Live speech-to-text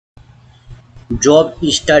Job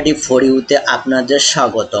study for ইউতে আপনাদের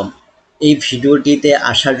স্বাগতম। এই ভিডিওটিতে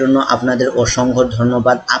আসার জন্য আপনাদের অসংখ্য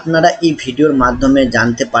ধন্যবাদ। আপনারা এই ভিডিওর মাধ্যমে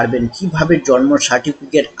জানতে পারবেন কিভাবে জন্ম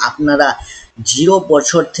সার্টিফিকেট আপনারা 0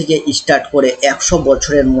 বছর থেকে স্টার্ট করে 100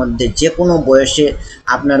 বছরের মধ্যে যে কোনো বয়সে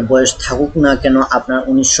আপনার বয়স থাকুক না কেন, আপনার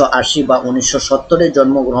 1980 বা 1970-এ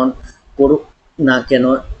জন্মগ্রহণ করুক না কেন,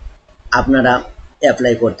 আপনারা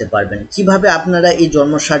অ্যাপ্লাই করতে পারবেন। কিভাবে আপনারা এই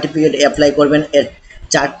জন্ম সার্টিফিকেট অ্যাপ্লাই করবেন এর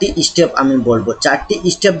 4টি স্টেপ আমি বলবো। 4টি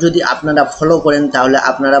স্টেপ যদি আপনারা ফলো করেন তাহলে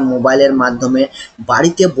আপনারা মোবাইলের মাধ্যমে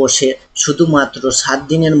বাড়িতে বসে শুধুমাত্র 7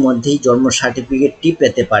 দিনের মধ্যেই জন্ম সার্টিফিকেটটি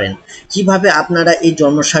পেতে পারেন। কিভাবে আপনারা এই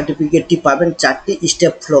জন্ম সার্টিফিকেটটি পাবেন 4টি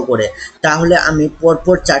স্টেপ ফলো করে, তাহলে আমি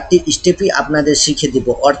পরপর 4টি স্টেপই আপনাদের শিখে দিব।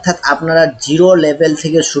 অর্থাৎ আপনারা 0 লেভেল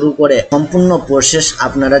থেকে শুরু করে সম্পূর্ণ প্রসেস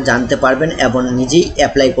আপনারা জানতে পারবেন এবং নিজেই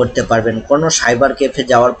অ্যাপ্লাই করতে পারবেন। কোনো সাইবার ক্যাফে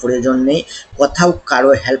যাওয়ার প্রয়োজন নেই, কোথাও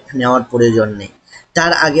কারো হেল্প নেওয়ার প্রয়োজন নেই।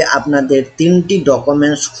 তার আগে আপনাদের 3টি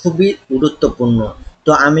ডকুমেন্টস খুবই গুরুত্বপূর্ণ।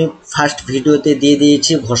 তো আমি ফার্স্ট ভিডিওতে দিয়ে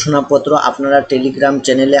দিয়েছি ঘোষণাপত্র। আপনারা টেলিগ্রাম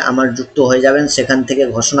চ্যানেলে আমার যুক্ত হয়ে যাবেন, সেখান থেকে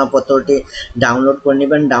ঘোষণাপত্রটি ডাউনলোড করে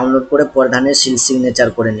নেবেন। ডাউনলোড করে প্রধানের সিল সিগনেচার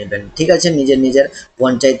করে নেবেন। ঠিক আছে, নিজের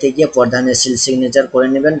পঞ্চায়েতে গিয়ে প্রধানের সিল সিগনেচার করে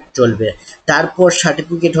নেবেন, চলবে। তারপর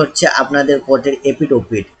সার্টিফিকেট হচ্ছে আপনাদের কোর্টের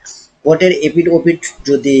এপিডোপিট। কোর্টের এপিডোপিট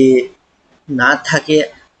যদি না থাকে,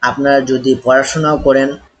 আপনারা যদি পড়াশোনাও করেন,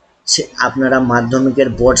 আপনারা মাধ্যমিকের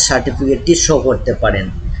বোর্ড সার্টিফিকেটটি শো করতে পারেন।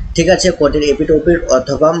 ঠিক আছে, কোর্টের এপিডোপিট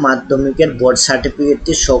অথবা মাধ্যমিকের বোর্ড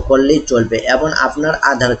সার্টিফিকেটটি শো করলেই চলবে এবং আপনার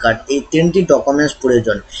আধার কার্ড, এই 3টি ডকুমেন্টস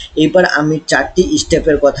প্রয়োজন। এইবার আমি 4টি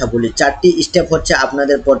স্টেপের কথা বলি। 4টি স্টেপ হচ্ছে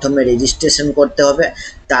আপনাদের প্রথমে রেজিস্ট্রেশন করতে হবে,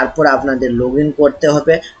 তারপর আপনাদের লগ ইন করতে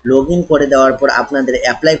হবে, লগ ইন করে দেওয়ার পর আপনাদের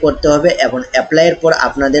অ্যাপ্লাই করতে হবে এবং অ্যাপ্লাইয়ের পর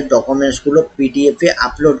আপনাদের ডকুমেন্টসগুলো পিডিএফে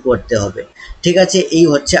আপলোড করতে হবে। ঠিক আছে, এই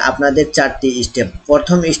হচ্ছে আপনাদের 4টি স্টেপ।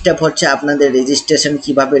 প্রথম স্টেপ হচ্ছে আপনাদের রেজিস্ট্রেশন।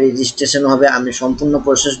 কিভাবে রেজিস্ট্রেশন হবে আমি সম্পূর্ণ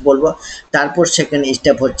প্রসেস বলবো। তারপর সেকেন্ড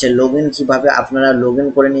স্টেপ হচ্ছে লগ ইন। কীভাবে আপনারা লগ ইন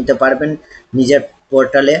করে নিতে পারবেন নিজের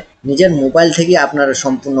পোর্টালে, নিজের মোবাইল থেকে আপনারা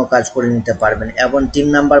সম্পূর্ণ কাজ করে নিতে পারবেন। এবং 3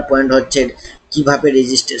 নাম্বার পয়েন্ট হচ্ছে কিভাবে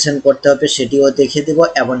রেজিস্ট্রেশন করতে হবে সেটিও দেখিয়ে দেব।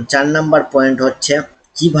 এবং 4 নাম্বার পয়েন্ট হচ্ছে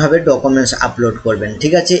কিভাবে ডকুমেন্টস আপলোড করবেন।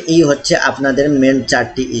 ঠিক আছে, এই হচ্ছে আপনাদের মেন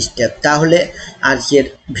 4টি স্টেপ। তাহলে আজকের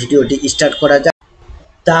ভিডিওটি স্টার্ট করা যাক।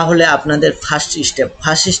 তাহলে আপনাদের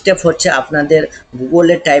ফার্স্ট স্টেপ হচ্ছে আপনাদের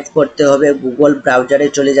গুগলে টাইপ করতে হবে। গুগল ব্রাউজারে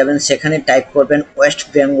চলে যাবেন, সেখানে টাইপ করবেন ওয়েস্ট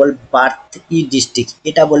বেঙ্গল বার্থ ই ডিস্ট্রিক্ট,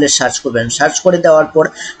 এটা বলে সার্চ করবেন। সার্চ করে দেওয়ার পর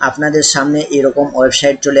আপনাদের সামনে এরকম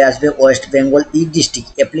ওয়েবসাইট চলে আসবে, West Bengal E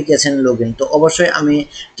district application log in. তো অবশ্যই আমি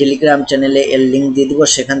টেলিগ্রাম চ্যানেলে এর লিঙ্ক দিয়ে দেবো,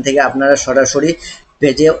 সেখান থেকে আপনারা সরাসরি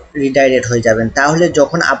পেজে রিডাইরেক্ট হয়ে যাবেন। তাহলে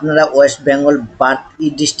যখন আপনারা ওয়েস্ট বেঙ্গল বার্থ ই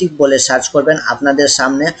ডিস্ট্রিক্ট বলে সার্চ করবেন, আপনাদের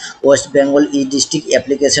সামনে West Bengal E district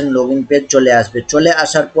application log in page চলে আসবে। চলে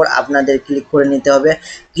আসার পর আপনাদের ক্লিক করে নিতে হবে।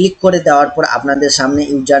 ক্লিক করে দেওয়ার পর আপনাদের সামনে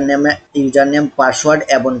ইউজার নেম পাসওয়ার্ড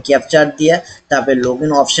এবং ক্যাপচার দিয়ে তারপরে লগ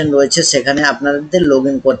ইন অপশন রয়েছে, সেখানে আপনাদের লগ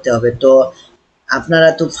ইন করতে হবে। তো আপনারা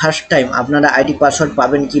তো ফার্স্ট টাইম, আপনারা আইডি পাসওয়ার্ড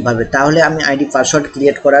পাবেন কিভাবে, তাহলে আমি আইডি পাসওয়ার্ড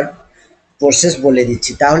ক্রিয়েট করার প্রসেস বলে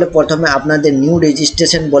দিচ্ছি। তাহলে প্রথমে আপনাদের নিউ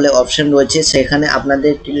রেজিস্ট্রেশন বলে অপশন রয়েছে, সেখানে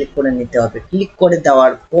আপনাদের ক্লিক করে নিতে হবে। ক্লিক করে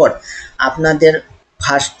দেওয়ার পর আপনাদের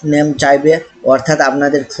ফার্স্ট নেম চাইবে, অর্থাৎ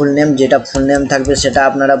আপনাদের ফুল নেম, যেটা ফুল নেম থাকবে সেটা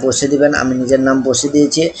আপনারা বসে দিবেন। আমি নিজের নাম বসে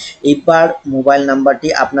দিয়েছি। এইবার মোবাইল নাম্বারটি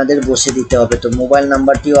আপনাদের বসে দিতে হবে। তো মোবাইল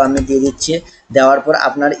নাম্বারটিও আমি দিয়ে দিচ্ছি। দেওয়ার পর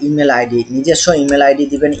আপনার ইমেল আইডি, নিজস্ব ইমেল আইডি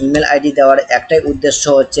দিবেন। ইমেল আইডি দেওয়ার একটাই উদ্দেশ্য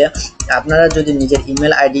হচ্ছে, আপনারা যদি নিজের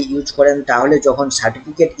ইমেল আইডি ইউজ করেন তাহলে যখন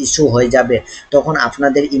সার্টিফিকেট ইস্যু হয়ে যাবে তখন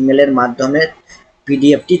আপনাদের ইমেলের মাধ্যমে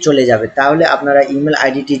পিডিএফটি চলে যাবে। তাহলে আপনারা ইমেল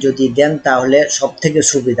আইডিটি যদি দেন তাহলে সব থেকে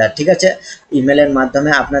সুবিধা। ঠিক আছে, ইমেলের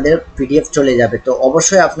মাধ্যমে আপনাদের পিডিএফ চলে যাবে। তো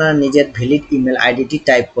অবশ্যই আপনারা নিজের ভ্যালিড ইমেল আইডিটি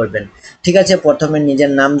টাইপ করবেন। ঠিক আছে, প্রথমে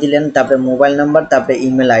নিজের নাম দিলেন, তারপরে মোবাইল নাম্বার, তারপরে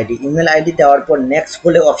ইমেল আইডি দেওয়ার পর নেক্সট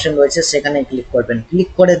বলে অপশন রয়েছে, সেখানে ক্লিক করবেন। ক্লিক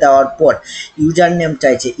করে দেওয়ার পর ইউজার নেম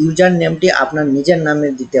চাইছে, ইউজার নেমটি আপনার নিজের নামে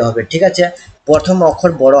দিতে হবে। ঠিক আছে, প্রথম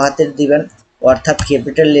অক্ষর বড় হাতের দিবেন, অর্থাৎ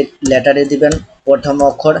ক্যাপিটাল লেটারে দিবেন প্রথম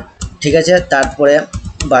অক্ষর। ঠিক আছে, তারপরে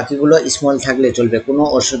বাকিগুলো স্মল থাকলে চলবে, কোনো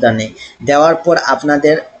অসুবিধা নেই। দেওয়ার পর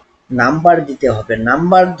আপনাদের নাম্বার দিতে হবে।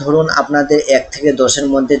 নাম্বার ধরুন আপনাদের 1 থেকে 10-এর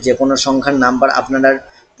মধ্যে যে কোনো সংখ্যার নাম্বার আপনারা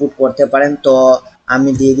পুট করতে পারেন। তো আমি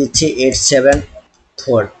দিয়ে দিচ্ছি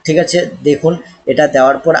 874। ঠিক আছে, দেখুন এটা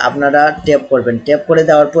দেওয়ার পর আপনারা ট্যাপ করবেন। ট্যাপ করে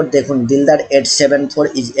দেওয়ার পর দেখুন দিলদার 874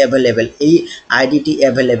 ইজ অ্যাভেলেবেল, এই আইডিটি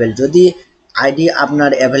অ্যাভেলেবেল। যদি আইডি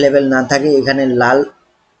আপনার অ্যাভেলেবেল না থাকে, এখানে লাল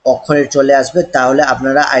অক্ষরে চলে আসবে, তাহলে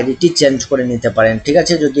আপনারা আইডিটি চেঞ্জ করে নিতে পারেন। ঠিক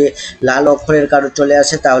আছে, যদি লাল অক্ষরের কারো চলে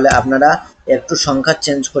আসে তাহলে আপনারা একটু সংখ্যা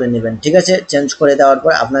চেঞ্জ করে নেবেন। ঠিক আছে, চেঞ্জ করে দেওয়ার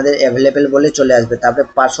পর আপনাদের অ্যাভেলেবেল বলে চলে আসবে। তারপরে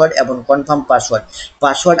পাসওয়ার্ড এবং কনফার্ম পাসওয়ার্ড।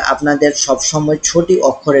 পাসওয়ার্ড আপনাদের সবসময় ছোটি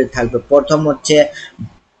অক্ষরের থাকবে। প্রথম হচ্ছে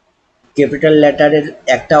ক্যাপিটাল লেটারের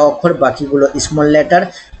একটা অক্ষর, বাকিগুলো স্মল লেটার,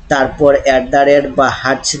 তারপর @ বা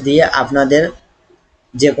হার্টস দিয়ে আপনাদের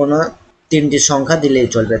যে কোনো 3টি সংখ্যা দিলেই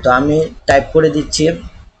চলবে। তো আমি টাইপ করে দিচ্ছি।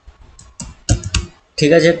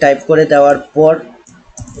 ঠিক আছে, টাইপ করে দেওয়ার পর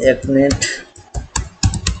 1 মিনিট,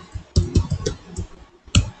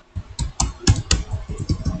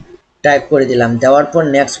 টাইপ করে দিলাম। দেওয়ার পর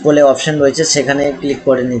নেক্সট বলে অপশন রয়েছে, সেখানে ক্লিক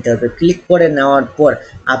করে নিতে হবে। ক্লিক করে নেওয়ার পর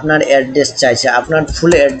আপনার অ্যাড্রেস চাইছে, আপনার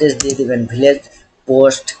ফুল অ্যাড্রেস দিয়ে দিবেন, village,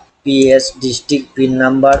 post, PS, district, pin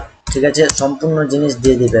number. ঠিক আছে, সম্পূর্ণ জিনিস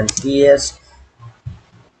দিয়ে দিবেন। পিএস,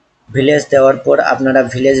 ভিলেজ দেওয়ার পর আপনারা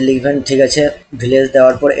ভিলেজ লিখবেন। ঠিক আছে, ভিলেজ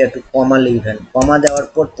দেওয়ার পর একটু কমা লিখবেন। কমা দেওয়ার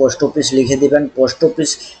পর পোস্ট অফিস লিখে দিবেন। পোস্ট অফিস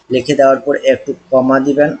লিখে দেওয়ার পর একটু কমা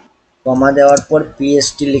দিবেন। কমা দেওয়ার পর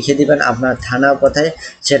পিএসটি লিখে দিবেন, আপনার থানা কোথায়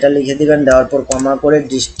সেটা লিখে দিবেন। দেওয়ার পর কমা করে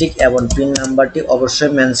ডিস্ট্রিক্ট এবং পিন নাম্বারটি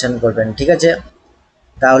অবশ্যই মেনশন করবেন। ঠিক আছে,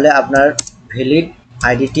 তাহলে আপনার ভ্যালিড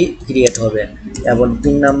আইডিটি ক্রিয়েট হবে। এবং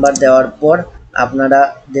পিন নাম্বার দেওয়ার পর আপনারা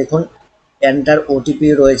দেখুন এন্টার ওটিপি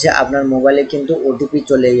রয়েছে আপনার মোবাইলে, কিন্তু ওটিপি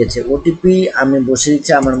চলে গেছে। ওটিপি আমি বসে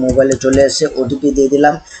দিচ্ছি, আমার মোবাইলে চলে এসেছে। ওটিপি দিয়ে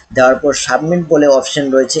দিলাম। দেওয়ার পর সাবমিট বলে অপশন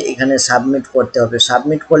রয়েছে, এখানে সাবমিট করতে হবে।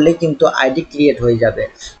 সাবমিট করলেই কিন্তু আইডি ক্রিয়েট হয়ে যাবে।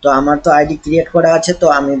 তো আমার তো আইডি ক্রিয়েট করা আছে, তো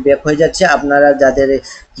আমি ব্যাক হয়ে যাচ্ছি। আপনারা যাদের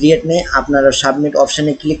ক্রিয়েট নেই, আপনারা সাবমিট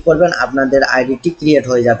অপশানে ক্লিক করবেন, আপনাদের আইডিটি ক্রিয়েট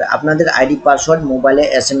হয়ে যাবে। আপনাদের আইডি পাসওয়ার্ড মোবাইলে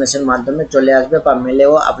SMS এর মাধ্যমে চলে আসবে, বা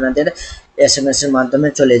মেলেও আপনাদের SMS এর মাধ্যমে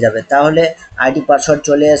চলে যাবে। তাহলে আইডি পাসওয়ার্ড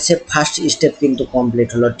চলে আসছে, ফার্স্ট স্টেপ কিন্তু কমপ্লিট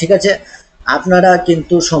হলো। ঠিক আছে, আপনারা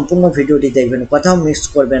কিন্তু সম্পূর্ণ ভিডিওটি দেখবেন, কোথাও মিক্স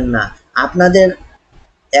করবেন না। আপনাদের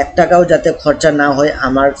 1 টাকাও যাতে খরচা না হয়,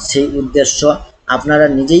 আমার সেই উদ্দেশ্য। আপনারা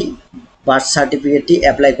নিজেই বার্থ সার্টিফিকেটটি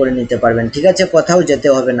অ্যাপ্লাই করে নিতে পারবেন। ঠিক আছে, কোথাও যেতে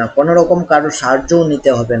হবে না, কোনো রকম কারোর সাহায্যও নিতে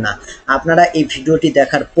হবে না। আপনারা এই ভিডিওটি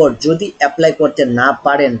দেখার পর যদি অ্যাপ্লাই করতে না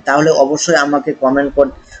পারেন, তাহলে অবশ্যই আমাকে কমেন্ট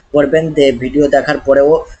করবেন যে ভিডিও দেখার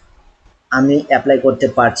পরেও আমি অ্যাপ্লাই করতে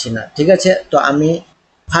পারছি না। ঠিক আছে, তো আমি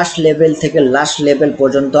ফার্স্ট লেভেল থেকে লাস্ট লেভেল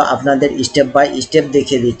পর্যন্ত আপনাদের স্টেপ বাই স্টেপ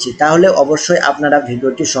দেখিয়ে দিচ্ছি। তাহলে অবশ্যই আপনারা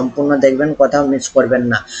ভিডিওটি সম্পূর্ণ দেখবেন, কোথাও মিস করবেন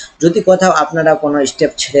না। যদি কোথাও আপনারা কোনো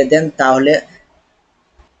স্টেপ ছেড়ে দেন, তাহলে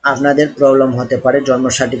আপনাদের প্রবলেম হতে পারে জন্ম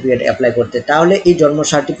সার্টিফিকেট অ্যাপ্লাই করতে। তাহলে এই জন্ম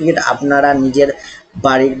সার্টিফিকেট আপনারা নিজের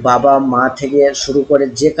বাড়ির বাবা মা থেকে শুরু করে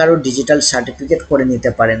যে কারো ডিজিটাল সার্টিফিকেট করে নিতে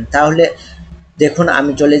পারেন। তাহলে দেখুন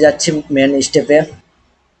আমি চলে যাচ্ছি মেন স্টেপে।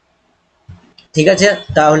 ঠিক আছে,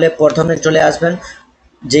 তাহলে প্রথমে চলে আসবেন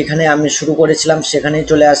যেখানে আমি শুরু করেছিলাম, সেখানেই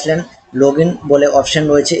চলে আসলেন। লগইন বলে অপশন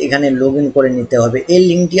রয়েছে, এখানে লগইন করে নিতে হবে। এই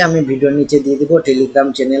লিঙ্কটি আমি ভিডিওর নিচে দিয়ে দেবো, টেলিগ্রাম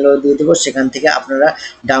চ্যানেলেও দিয়ে দেবো, সেখান থেকে আপনারা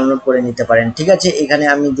ডাউনলোড করে নিতে পারেন। ঠিক আছে, এখানে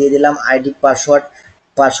আমি দিয়ে দিলাম আইডি পাসওয়ার্ড।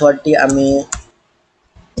 পাসওয়ার্ডটি আমি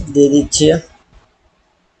দিয়ে দিচ্ছি।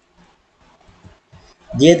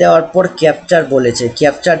 দিয়ে দেওয়ার পর ক্যাপচার বলেছে,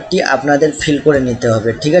 ক্যাপচারটি আপনাদের ফিল করে নিতে হবে।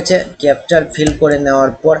 ঠিক আছে, ক্যাপচার ফিল করে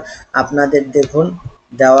নেওয়ার পর আপনাদের দেখুন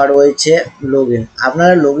দেওয়া রয়েছে লগইন।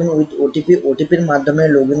 আপনারা লগইন উইথ ওটিপি, ওটিপির মাধ্যমে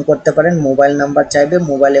লগইন করতে পারেন। মোবাইল নাম্বার চাইবে,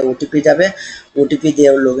 মোবাইলে ওটিপি যাবে, ওটিপি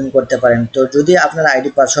দিয়েও লগইন করতে পারেন। তো যদি আপনার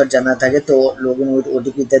আইডি পাসওয়ার্ড জানা থাকে, তো লগইন উইথ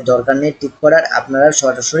ওটিপিতে দরকার নেই টিক করার, আপনারা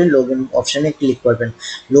সরাসরি লগইন অপশানে ক্লিক করবেন।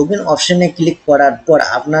 লগইন অপশানে ক্লিক করার পর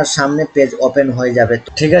আপনার সামনে পেজ ওপেন হয়ে যাবে।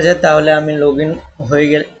 ঠিক আছে, তাহলে আমি লগইন হয়ে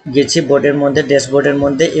গেছি বোর্ডের মধ্যে, ড্যাশবোর্ডের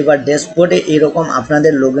মধ্যে। এবার ড্যাশবোর্ডে এরকম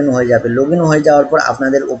আপনাদের লগইন হয়ে যাবে। লগইন হয়ে যাওয়ার পর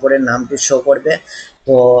আপনাদের উপরের নামটি শো করবে।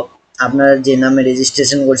 তো আপনারা যে নামে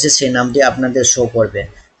রেজিস্ট্রেশন করছে সেই নামটি আপনাদের শো করবে।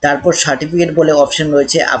 তারপর সার্টিফিকেট বলে অপশন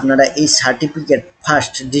রয়েছে, আপনারা এই সার্টিফিকেট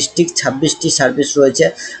ফার্স্ট ডিস্ট্রিক্ট 26টি সার্ভিস রয়েছে,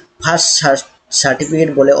 ফার্স্ট সার্টিফিকেট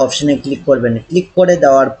বলে অপশনে ক্লিক করবেন। ক্লিক করে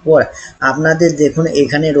দেওয়ার পর আপনাদের দেখুন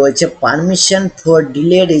এখানে রয়েছে permission for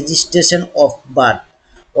delay registration of birth,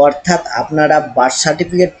 অর্থাৎ আপনারা বার্থ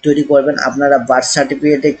সার্টিফিকেট তৈরি করবেন, আপনারা বার্থ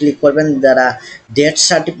সার্টিফিকেটে ক্লিক করবেন। যারা ডেথ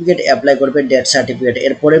সার্টিফিকেট অ্যাপ্লাই করবে ডেথ সার্টিফিকেট,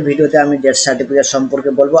 এরপরে ভিডিওতে আমি ডেথ সার্টিফিকেট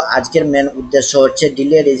সম্পর্কে বলবো। আজকের মেন উদ্দেশ্য হচ্ছে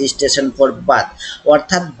ডিলে রেজিস্ট্রেশন ফর বার্থ,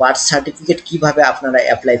 অর্থাৎ বার্থ সার্টিফিকেট কিভাবে আপনারা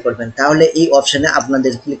অ্যাপ্লাই করবেন। তাহলে এই অপশানে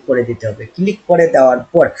আপনাদের ক্লিক করে দিতে হবে। ক্লিক করে দেওয়ার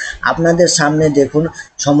পর আপনাদের সামনে দেখুন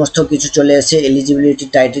সমস্ত কিছু চলে এসে, এলিজিবিলিটি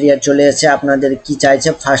ক্রাইটেরিয়া চলে এসে, আপনাদের কি চাইছে।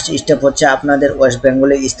 ফার্স্ট স্টেপ হচ্ছে আপনাদের ওয়েস্ট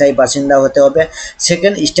বেঙ্গলের স্থায়ী বাসিন্দা হতে হবে।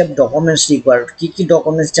 সেকেন্ড স্টেপ ডকুমেন্টস রিকোয়ার্ড, কি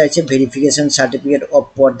ডকুমেন্টস চাইছে, ভেরিফিকেশন সার্টিফিকেট অফ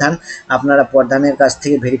প্রধান, আপনারা প্রধানের কাছ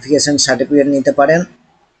থেকে ভেরিফিকেশন সার্টিফিকেট নিতে পারেন,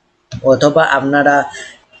 অথবা আপনারা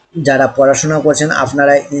যারা পড়াশোনা করছেন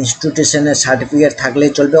আপনারা ইনস্টিটিউশনের সার্টিফিকেট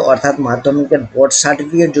থাকলেই চলবে, অর্থাৎ মাধ্যমিকের বোর্ড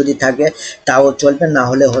সার্টিফিকেট যদি থাকে তাও চলবে, না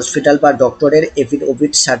হলে হসপিটাল বা ডক্টরের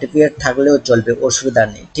এফিডভিট সার্টিফিকেট থাকলেও চলবে, অসুবিধা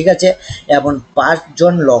নেই, ঠিক আছে। এবং 5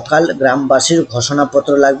 জন লোকাল গ্রামবাসীর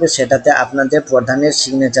ঘোষণাপত্র লাগবে, সেটাতে আপনাদের প্রধানের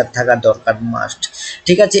সিগনেচার থাকা দরকার, মাস্ট,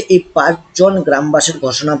 ঠিক আছে। এই 5 জন গ্রামবাসীর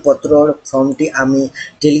ঘোষণাপত্র ফর্মটি আমি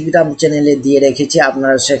টেলিগ্রাম চ্যানেলে দিয়ে রেখেছি,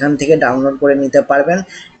 আপনারা সেখান থেকে ডাউনলোড করে নিতে পারবেন।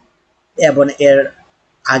 এবং এর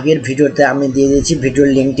আগের ভিডিওতে আমি দিয়ে দিয়েছি, ভিডিওর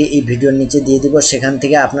লিঙ্কটি এই ভিডিওর নিচে দিয়ে দিব, সেখান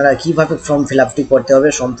থেকে আপনারা কিভাবে ফর্ম ফিল আপটি করতে হবে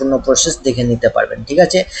সম্পূর্ণ প্রসেস দেখে নিতে পারবেন, ঠিক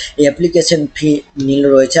আছে। এই অ্যাপ্লিকেশন ফি নীল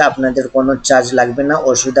রয়েছে, আপনাদের কোনো চার্জ লাগবে না,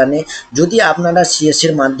 অসুবিধা নেই। যদি আপনারা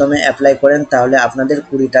সিএসসির মাধ্যমে অ্যাপ্লাই করেন তাহলে আপনাদের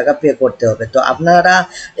 20 টাকা পে করতে হবে, তো আপনারা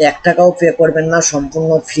 1 টাকাও পে করবেন না, সম্পূর্ণ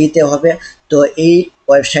ফ্রিতে হবে। তো এই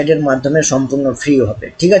ওয়েবসাইটের মাধ্যমে সম্পূর্ণ ফ্রি হবে,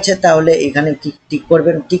 ঠিক আছে। তাহলে এখানে টিক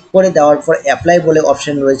করবেন, টিক করে দেওয়ার পর অ্যাপ্লাই বলে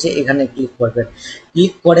অপশন রয়েছে, এখানে ক্লিক করবেন।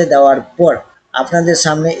 ক্লিক করে দেওয়ার পর আপনাদের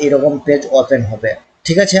সামনে এরকম পেজ ওপেন হবে,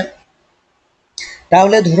 ঠিক আছে।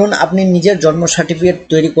 তাহলে ধরুন আপনি নিজের জন্ম সার্টিফিকেট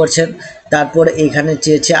তৈরি করছেন, তারপর এইখানে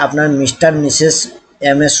চেয়েছে আপনার মিস্টার মিসেস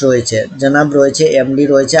এমএস রয়েছে, জনাব রয়েছে, এমডি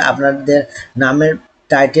রয়েছে, আপনাদের নামের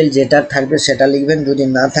টাইটেল যেটা থাকবে সেটা লিখবেন, যদি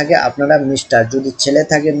না থাকে আপনারা মিস্টার, যদি ছেলে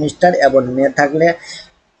থাকে মিস্টার এবং মেয়ে থাকলে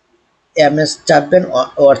এমএস চাপবেন,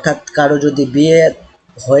 অর্থাৎ কারো যদি বিয়ে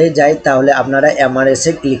হয়ে যায় তাহলে আপনারা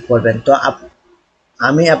এমআরএসে ক্লিক করবেন। তো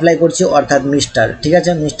আমি অ্যাপ্লাই করছি অর্থাৎ মিস্টার, ঠিক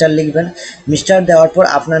আছে, মিস্টার লিখবেন। মিস্টার দেওয়ার পর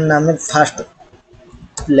আপনার নামের ফার্স্ট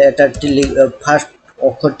ফার্স্ট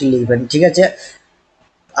অক্ষরটি লিখবেন, ঠিক আছে।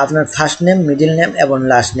 আপনার ফার্স্ট নেম, মিডিল নেম এবং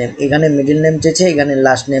লাস্ট নেম, এখানে মিডিল নেম চেয়েছে, এখানে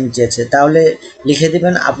লাস্ট নেম চেয়েছে, তাহলে লিখে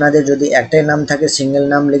দিবেন। আপনাদের যদি একটাই নাম থাকে সিঙ্গেল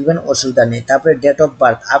নাম লিখবেন, অসুবিধা নেই। তারপরে ডেট অফ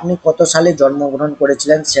বার্থ, আপনি কত সালে জন্মগ্রহণ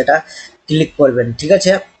করেছিলেন সেটা ক্লিক করবেন, ঠিক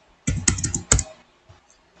আছে।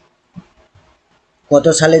 কত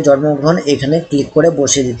সালে জন্মগ্রহণ এখানে ক্লিক করে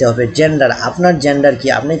বসিয়ে দিতে হবে। জেন্ডার, আপনার জেন্ডার কি,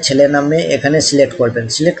 আপনি ছেলে নামে এখানে সিলেক্ট করবেন।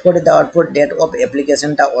 সিলেক্ট করে দেওয়ার পর ডেট অফ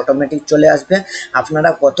অ্যাপ্লিকেশনটা অটোমেটিক চলে আসবে, আপনারা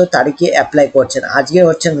কত তারিখে অ্যাপ্লাই করছেন। আজকে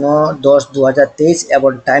হচ্ছে 9/10/2023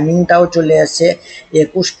 এবং টাইমিংটাও চলে আসছে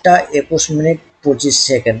 21টা 21 মিনিট 25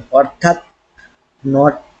 সেকেন্ড, অর্থাৎ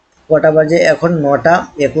কটা বাজে এখন, 9টা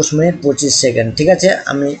 21 মিনিট 25 সেকেন্ড, ঠিক আছে।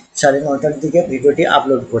 আমি 9:30টার দিকে ভিডিওটি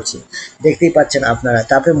আপলোড করছি, দেখতেই পাচ্ছেন আপনারা।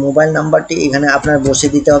 তারপরে মোবাইল নাম্বারটি এখানে আপনার বসে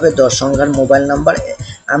দিতে হবে, 10 সংখ্যার মোবাইল নাম্বার।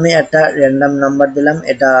 আমি একটা র্যান্ডাম নাম্বার দিলাম,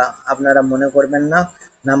 এটা আপনারা মনে করবেন না,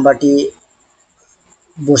 নাম্বারটি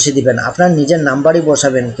বসে দিবেন, আপনার নিজের নাম্বারই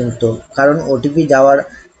বসাবেন কিন্তু, কারণ ওটিপি যাওয়ার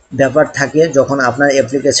ব্যাপার থাকে। যখন আপনার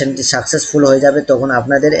অ্যাপ্লিকেশনটি সাকসেসফুল হয়ে যাবে তখন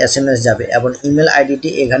আপনাদের এসএমএস যাবে, এবং ইমেল আইডিটি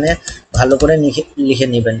এখানে ভালো করে লিখে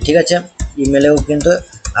নেবেন, ঠিক আছে। ইমেলেও কিন্তু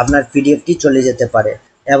আপনার পিডিএফটি চলে যেতে পারে,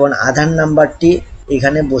 এবং আধার নাম্বারটি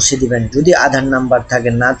এখানে বসিয়ে দিবেন, যদি আধার নাম্বার থাকে,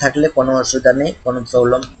 না থাকলে কোনো অসুবিধা নেই, কোনো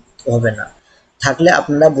প্রবলেম হবে না, থাকলে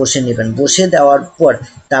আপনারা বসে নেবেন। বসে দেওয়ার পর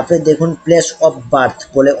তারপরে দেখুন প্লেস অফ বার্থ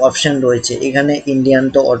বলে অপশন রয়েছে, এখানে ইন্ডিয়ান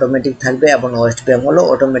তো অটোমেটিক থাকবে এবং ওয়েস্ট বেঙ্গলও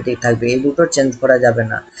অটোমেটিক থাকবে, এই দুটো চেঞ্জ করা যাবে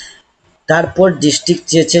না। তারপর ডিস্ট্রিক্ট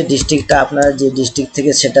চেয়েছে, ডিস্ট্রিক্টটা আপনারা যে ডিস্ট্রিক্ট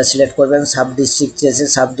থেকে সেটা সিলেক্ট করবেন। সাব ডিস্ট্রিক্ট চেয়েছে,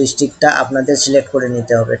 সাব ডিস্ট্রিক্টটা আপনাদের সিলেক্ট করে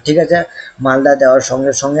নিতে হবে, ঠিক আছে। মালদা দেওয়ার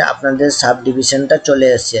সঙ্গে সঙ্গে আপনাদের সাব ডিভিশনটা চলে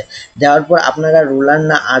এসছে। দেওয়ার পর আপনারা রুরাল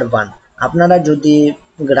না আরবান, আপনারা যদি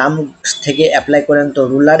গ্রাম থেকে অ্যাপ্লাই করেন তো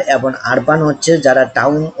রুরাল, এবং আরবান হচ্ছে যারা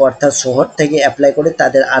টাউন অর্থাৎ শহর থেকে অ্যাপ্লাই করে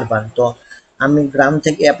তাদের আরবান। তো আমি গ্রাম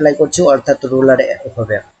থেকে অ্যাপ্লাই করছি অর্থাৎ রুরাল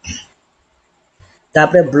হবে।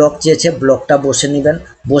 তারপরে ব্লক চেয়েছে, ব্লকটা বসে নেবেন।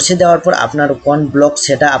 বসে দেওয়ার পর আপনার কোন ব্লক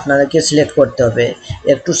সেটা আপনাদেরকে সিলেক্ট করতে হবে,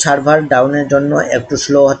 একটু সার্ভার ডাউনের জন্য একটু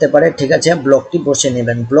স্লো হতে পারে, ঠিক আছে। ব্লকটি বসে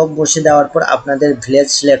নেবেন। ব্লক বসে দেওয়ার পর আপনাদের ভিলেজ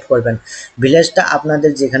সিলেক্ট করবেন, ভিলেজটা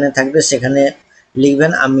আপনাদের যেখানে থাকবে সেখানে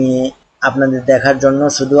লিখবেন। আমি আপনাদের দেখার জন্য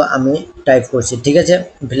শুধু আমি টাইপ করছি, ঠিক আছে।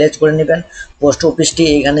 ভিলেজ করে নেবেন। পোস্ট অফিসটি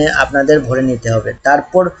এখানে আপনাদের ভরে নিতে হবে।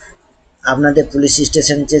 তারপর আপনাদের পুলিশ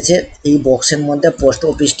স্টেশন চেয়েছে, এই বক্সের মধ্যে পোস্ট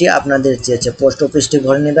অফিসটি আপনাদের চেয়েছে, পোস্ট অফিসটি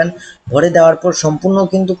ভরে নেবেন। ভরে দেওয়ার পর সম্পূর্ণ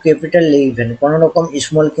কিন্তু ক্যাপিটাল লিখবেন, কোনো রকম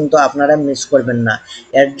স্মল কিন্তু আপনারা মিস করবেন না।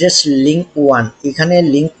 অ্যাড্রেস লিঙ্ক 1, এখানে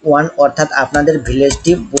লিঙ্ক 1 অর্থাৎ আপনাদের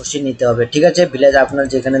ভিলেজটি বসিয়ে নিতে হবে, ঠিক আছে। ভিলেজ আপনার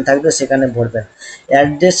যেখানে থাকবে সেখানে ভরবেন।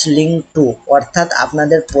 অ্যাড্রেস লিঙ্ক 2 অর্থাৎ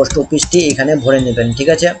আপনাদের পোস্ট অফিসটি এখানে ভরে নেবেন, ঠিক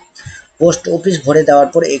আছে। পোস্ট অফিস ভরে দেওয়ার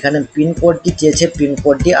পর এখানে পিনকোডটি চেয়েছে,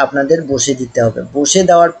 পিনকোডটি আপনাদের বসিয়ে দিতে হবে। বসিয়ে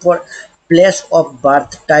দেওয়ার পর প্লেস অফ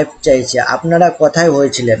বার্থ টাইপ চাইছে, আপনারা কোথায়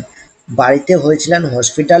হয়েছিলেন, বাড়িতে হয়েছিলেন,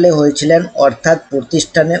 হসপিটালে হয়েছিলেন অর্থাৎ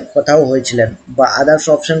প্রতিষ্ঠানে কোথাও হয়েছিলেন, বা আদার্স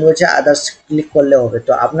অপশন রয়েছে, আদার্স ক্লিক করলে হবে।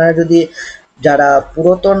 তো আপনারা যদি যারা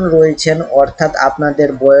পুরাতন রয়েছেন অর্থাৎ আপনাদের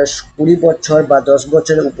বয়স 20 বছর বা 10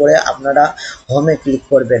 বছরের উপরে আপনারা হোমে ক্লিক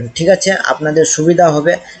করবেন। ঠিক আছে, আপনাদের সুবিধা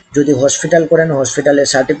হবে। যদি হসপিটাল করেন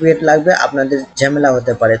হসপিটালের সার্টিফিকেট লাগবে, আপনাদের ঝামেলা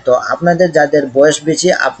হতে পারে। তো আপনাদের যাদের বয়স বেশি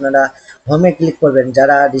আপনারা হোমে ক্লিক করবেন।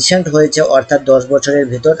 যারা রিসেন্ট হয়েছে অর্থাৎ 10 বছরের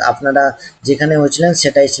ভিতর আপনারা যেখানে হয়েছিলেন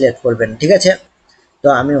সেটাই সিলেক্ট করবেন। ঠিক আছে, তো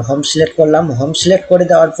আমি হোম সিলেক্ট করলাম। হোম সিলেক্ট করে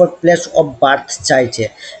দেওয়ার পর প্লেস অফ বার্থ চাইছে।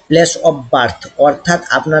 প্লেস অফ বার্থ অর্থাৎ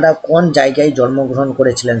আপনারা কোন জায়গায় জন্মগ্রহণ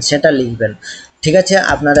করেছিলেন সেটা লিখবেন। ঠিক আছে,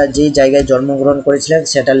 আপনারা যেই জায়গায় জন্মগ্রহণ করেছিলেন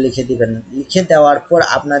সেটা লিখে দিবেন। লিখে দেওয়ার পর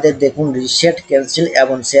আপনাদের দেখুন রিসেট, ক্যান্সেল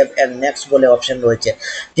এবং সেভ অ্যান্ড নেক্সট বলে অপশন রয়েছে।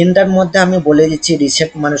 তিনটার মধ্যে আমি বলে দিচ্ছি,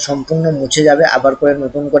 রিসেট মানে সম্পূর্ণ মুছে যাবে, আবার করে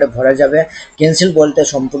নতুন করে ভরা যাবে। ক্যান্সেল বলতে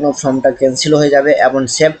সম্পূর্ণ ফর্মটা ক্যান্সেল হয়ে যাবে, এবং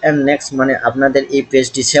সেভ অ্যান্ড নেক্সট মানে আপনাদের এই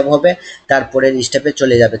পেজটি সেভ হবে, তারপরের স্টেপে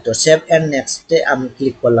চলে যাবে। তো সেভ অ্যান্ড নেক্সটে আমি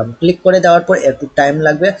ক্লিক করলাম। ক্লিক করে দেওয়ার পর একটু টাইম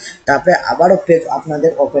লাগবে, তারপরে আবারও পেজ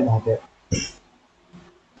আপনাদের ওপেন হবে।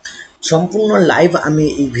 সম্পূর্ণ লাইভ আমি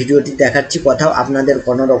এই ভিডিওটি দেখাচ্ছি, কোথাও আপনাদের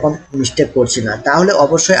কোনো রকম মিস্টেক করছি না, তাহলে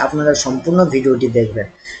অবশ্যই আপনারা সম্পূর্ণ ভিডিওটি দেখবেন।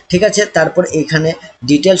 ঠিক আছে, তারপর এখানে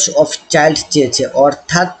ডিটেলস অফ চাইল্ড চেয়েছে,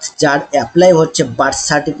 অর্থাৎ যার অ্যাপ্লাই হচ্ছে বার্থ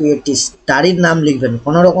সার্টিফিকেটটি তারই নাম লিখবেন,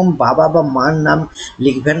 কোনো রকম বাবা বা মার নাম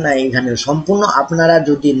লিখবেন না। এখানে সম্পূর্ণ আপনারা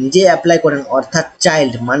যদি নিজে অ্যাপ্লাই করেন অর্থাৎ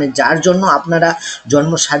চাইল্ড মানে যার জন্য আপনারা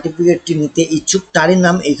জন্ম সার্টিফিকেটটি নিতে ইচ্ছুক তারই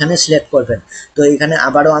নাম এখানে সিলেক্ট করবেন। তো এখানে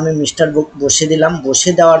আবারও আমি মিস্টার বসিয়ে দিলাম।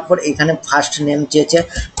 বসিয়ে দেওয়ার পর এখানে ফার্স্ট নেম চেয়েছে,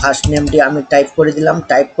 ফার্স্ট নেমটি আমি টাইপ করে দিলাম।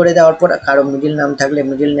 টাইপ করে দেওয়ার পর কারো মিডিল নাম থাকলে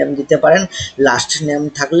মিডিল নেম দিতে পারেন, লাস্ট নেম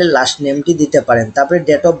থাকলে লাস্ট নেমটি দিতে পারেন। তারপরে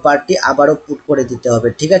ডেট অফ বার্থটি আবারও পুট করে দিতে হবে।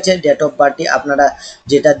 ঠিক আছে, ডেট অফ বার্থটি আপনারা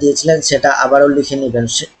যেটা দিয়েছিলেন সেটা আবারও লিখে নেবেন,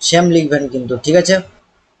 সেম লিখবেন কিন্তু। ঠিক আছে,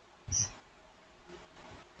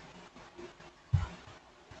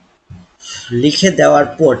 লিখে দেওয়ার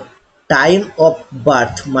পর টাইম অফ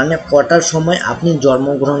বার্থ মানে কটার সময় আপনি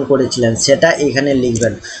জন্মগ্রহণ করেছিলেন সেটা এখানে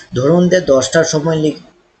লিখবেন। ধরুন যে 10টার সময়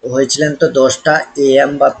হয়েছিলেন, তো 10টা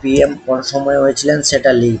AM বা PM কোন সময় হয়েছিলেন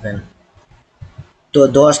সেটা লিখবেন। তো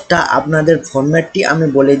 10টা আপনাদের ফরম্যাটটি আমি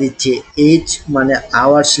বলে দিচ্ছি, এইচ মানে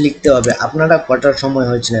আওয়ার্স লিখতে হবে, আপনারা কটার সময়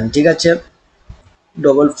হয়েছিলেন। ঠিক আছে,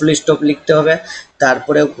 ডবল ফুল স্টপ লিখতে হবে।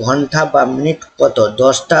 তারপরে ঘন্টা বা মিনিট কত,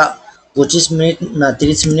 10টা 25 মিনিট না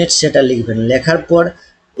 30 মিনিট সেটা লিখবেন। লেখার পর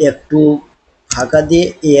একটু ফাঁকা দিয়ে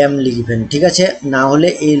AM লিখবেন। ঠিক আছে, না হলে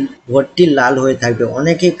এই ঘরটি লাল হয়ে থাকবে।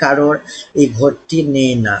 অনেকেই কারোর এই ঘরটি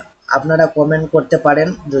নেই না, আপনারা কমেন্ট করতে পারেন।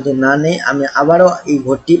 যদি না নেই আমি আবারও এই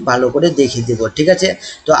ঘরটি ভালো করে দেখিয়ে দেবো। ঠিক আছে,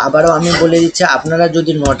 তো আবারও আমি বলে দিচ্ছি, আপনারা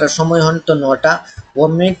যদি 9টার সময় হন তো 9টা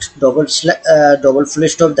মিনিট ডবল ফুল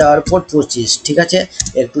স্টপ দেওয়ার পর 25। ঠিক আছে,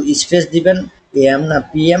 একটু স্পেস দিবেন, AM না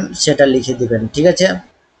PM সেটা লিখে দিবেন। ঠিক আছে,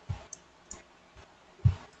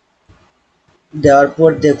 দেওয়ার পর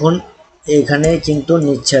দেখুন এখানে কিন্তু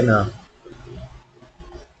নিচ্ছে না।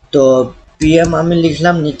 তো PM আমি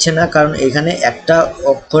লিখলাম, নিচ্ছে না, কারণ এখানে একটা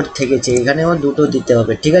অক্ষর থেকেছে, এখানেও দুটো দিতে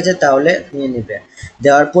হবে। ঠিক আছে, তাহলে নিয়ে নেবে।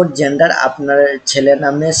 দেওয়ার পর জেন্ডার আপনার ছেলে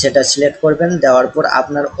নামে সেটা সিলেক্ট করবেন। দেওয়ার পর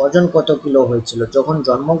আপনার ওজন কত কিলো হয়েছিল যখন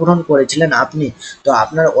জন্মগ্রহণ করেছিলেন আপনি, তো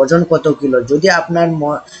আপনার ওজন কত কিলো, যদি আপনার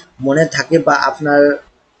মনে থাকে বা আপনার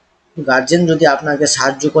গার্জেন যদি আপনাকে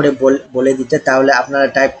সাহায্য করে বলে দিতে তাহলে আপনারা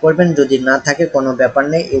টাইপ করবেন, যদি না থাকে কোনো ব্যাপার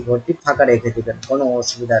নেই, এই ঘরটি ফাঁকা রেখে দিবেন, কোনো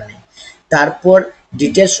অসুবিধা নেই। তারপর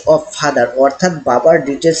ডিটেলস অফ ফাদার অর্থাৎ বাবার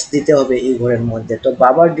ডিটেলস দিতে হবে এই ঘরের মধ্যে। তো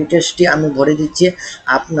বাবার ডিটেলসটি আমি ভরে দিচ্ছি,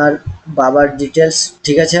 আপনার বাবার ডিটেলস।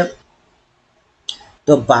 ঠিক আছে,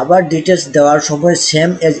 তো বাবার ডিটেলস দেওয়ার সময় সেম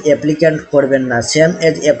এজ অ্যাপ্লিক্যান্ট করবেন না। সেম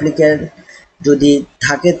এজ অ্যাপ্লিক্যান্ট যদি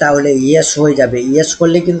থাকে তাহলে ইয়েস হয়ে যাবে। ইয়েস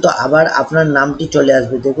করলে কিন্তু আবার আপনার নামটি চলে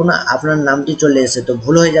আসবে, দেখুন আপনার নামটি চলে এসে তো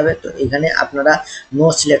ভুল হয়ে যাবে। তো এখানে আপনারা নো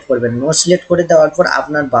সিলেক্ট করবেন। নো সিলেক্ট করে দেওয়ার পর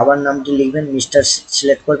আপনার বাবার নামটি লিখবেন, মিস্টার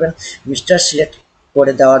সিলেক্ট করবেন। মিস্টার সিলেক্ট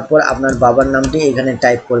করে দেওয়ার পর আপনার বাবার নামটি এখানে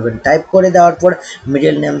টাইপ করবেন। টাইপ করে দেওয়ার পর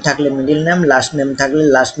মিডল নেম থাকলে মিডল নেম, লাস্ট নেম থাকলে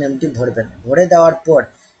লাস্ট নেমটি ভরবেন। ভরে দেওয়ার পর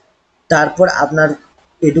তারপর আপনার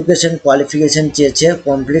এডুকেশন কোয়ালিফিকেশন চেয়েছে,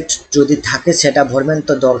 কমপ্লিট যদি থাকে সেটা ভরবেন,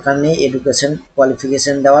 তো দরকার নেই এডুকেশন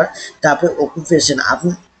কোয়ালিফিকেশন দেওয়ার। তারপরে অকুপেশন,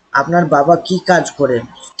 আপনার বাবা কি কাজ করেন,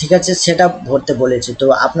 ঠিক আছে সেটা ভরতে বলেছে। তো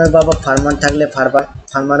আপনার বাবা ফার্মার থাকলে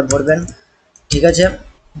ফার্মার ভরবেন। ঠিক আছে,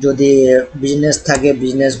 যদি বিজনেস থাকে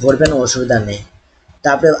বিজনেস ভরবেন, অসুবিধা নেই।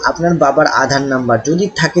 তারপরে আপনার বাবার আধার নাম্বার যদি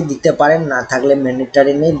থাকে দিতে পারেন, না থাকলে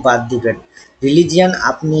ম্যান্ডেটরি নেই, বাদ দিবেন। রিলিজিয়ান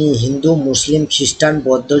আপনি হিন্দু, মুসলিম, খ্রিস্টান,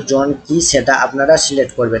 বৌদ্ধ, জৈন কি সেটা আপনারা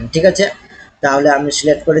সিলেক্ট করবেন। ঠিক আছে, তাহলে আমি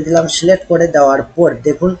সিলেক্ট করে দিলাম। সিলেক্ট করে দেওয়ার পর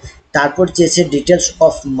দেখুন তারপর চেয়েছে ডিটেলস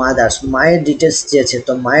অফ মাদার্স, মায়ের ডিটেলস চেয়েছে।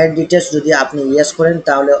 তো মায়ের ডিটেলস যদি আপনি ইয়েস করেন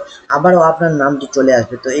তাহলে আবারও আপনার নামটি চলে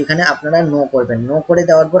আসবে। তো এখানে আপনারা নো করবেন। নো করে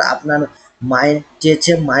দেওয়ার পর আপনার মায়ের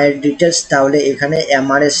চেয়েছে মায়ের ডিটেলস, তাহলে এখানে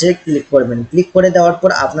এমআরএসে ক্লিক করবেন। ক্লিক করে দেওয়ার পর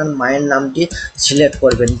আপনার মায়ের নামটি সিলেক্ট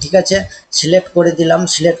করবেন। ঠিক আছে, সিলেক্ট করে দিলাম।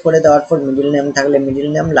 সিলেক্ট করে দেওয়ার পর মিডিল নেম থাকলে মিডিল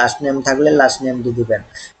নেম, লাস্ট নেম থাকলে লাস্ট নেম দিয়ে দিবেন।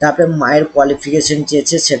 তারপরে মায়ের কোয়ালিফিকেশন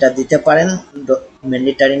চেয়েছে সেটা দিতে পারেন,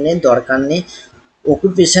 ম্যান্ডেটারি নেই, দরকার নেই।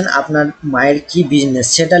 অকুপেশন আপনার মায়ের কি বিজনেস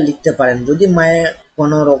সেটা লিখতে পারেন। যদি মায়ের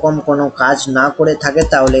কোনো রকম কোনো কাজ না করে থাকে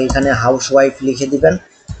তাহলে এখানে হাউস ওয়াইফ লিখে দিবেন,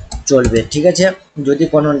 চলবে। ঠিক আছে, যদি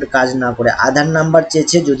কোনো কাজ না করে। আধার নাম্বার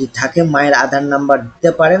চেয়েছে, যদি থাকে মায়ের আধার নাম্বার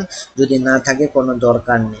দিতে পারেন, যদি না থাকে কোনো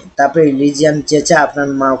দরকার নেই। তারপরে রিলিজিয়ান চেয়েছে, আপনার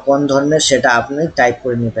মা কোন ধর্মের সেটা আপনি টাইপ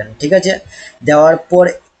করে নেবেন। ঠিক আছে, দেওয়ার পর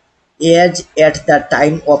age at the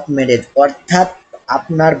time of marriage, অর্থাৎ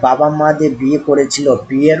আপনার বাবা মা যে বিয়ে করেছিল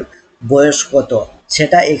বিয়ের বয়স কত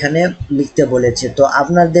সেটা এখানে লিখতে বলেছে। তো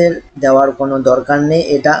আপনাদের দেওয়ার কোনো দরকার নেই,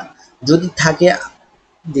 এটা যদি থাকে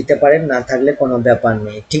দিতে পারেন, না থাকলে কোনো ব্যাপার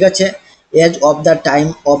নেই। ঠিক আছে, age of the time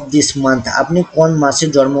of this month, আপনি কোন মাসে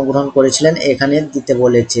জন্মগ্রহণ করেছিলেন এখানে দিতে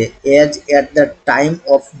বলেছে। Age at the time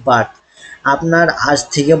of birth, আপনার আজ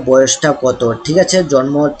থেকে বয়সটা কত। ঠিক আছে,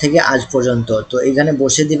 জন্ম থেকে আজ পর্যন্ত, তো এখানে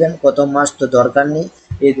বসে দিবেন। কত মাস তো দরকার নেই,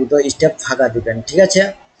 এই দুটো স্টেপ ফাঁকা দিবেন। ঠিক আছে,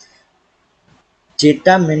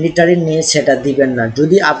 যেটা ম্যান্ডেটরি নেই সেটা দিবেন না।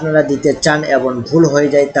 যদি আপনারা দিতে চান এবং ভুল হয়ে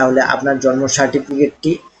যায় তাহলে আপনার জন্ম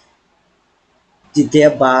সার্টিফিকেটটি দিতে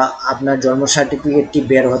বা আপনার জন্ম সার্টিফিকেটটি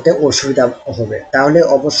বের হতে অসুবিধা হবে। তাহলে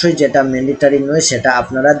অবশ্যই যেটা ম্যান্ডেটরি নয় সেটা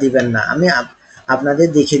আপনারা দিবেন না। আমি আপনাদের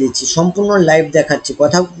দেখিয়ে দিচ্ছি, সম্পূর্ণ লাইভ দেখাচ্ছি,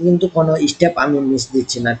 কোথাও কিন্তু কোনো স্টেপ আমি মিস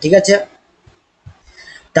দিচ্ছি না। ঠিক আছে,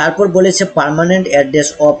 তারপর বলেছে পার্মানেন্ট অ্যাড্রেস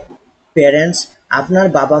অফ প্যারেন্টস, আপনার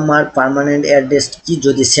বাবা মার পার্মানেন্ট অ্যাড্রেস কি,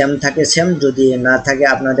 যদি সেম থাকে সেম, যদি না থাকে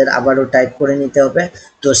আপনাদের আবারও টাইপ করে নিতে হবে।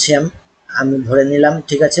 তো সেম আমি ভরে নিলাম।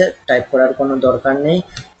 ঠিক আছে, টাইপ করার কোনো দরকার নেই।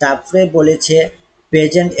 তারপরে বলেছে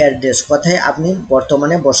প্রেজেন্ট অ্যাড্রেস, কোথায় আপনি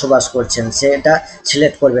বর্তমানে বসবাস করছেন সেটা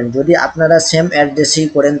সিলেক্ট করবেন। যদি আপনারা সেম অ্যাড্রেসেই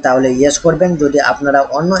করেন তাহলে ইয়েস করবেন, যদি আপনারা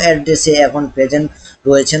অন্য অ্যাড্রেসে এখন প্রেজেন্ট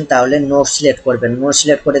রয়েছেন তাহলে নো সিলেক্ট করবেন। নো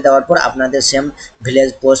সিলেক্ট করে দেওয়ার পর আপনাদের same village,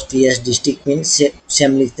 post, PS, district pin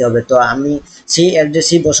same লিখতে হবে। তো আমি সেই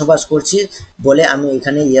অ্যাড্রেসেই বসবাস করছি বলে আমি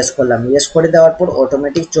এখানে ইয়েস করলাম। ইয়েস করে দেওয়ার পর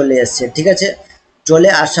অটোমেটিক চলে এসছে। ঠিক আছে, চলে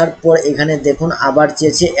আসার পর এখানে দেখুন আবার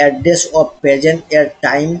চেয়েছে অ্যাড্রেস অফ প্রেজেন্ট এর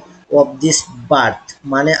টাইম অফ দিস বার্থ,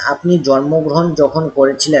 মানে আপনি জন্মগ্রহণ যখন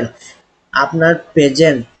করেছিলেন আপনার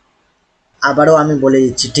প্রেজেন্ট, আবারও আমি বলে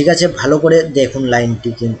দিচ্ছি। ঠিক আছে, ভালো করে দেখুন, লাইনটি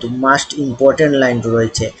কিন্তু মাস্ট ইম্পর্টেন্ট লাইন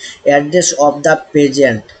রয়েছে। Address of the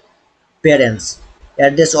present parents,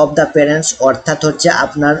 address of the parents অর্থাৎ হচ্ছে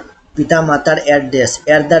আপনার পিতা মাতার address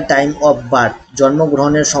at the time of birth,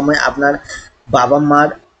 জন্মগ্রহণের সময় আপনার বাবা মার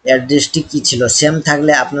অ্যাড্রেসটি কী ছিল। সেম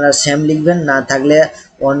থাকলে আপনারা সেম লিখবেন, না থাকলে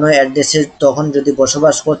অন্য অ্যাড্রেসে তখন যদি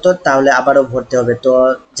বসবাস করতো তাহলে আবারও ভরতে হবে, তো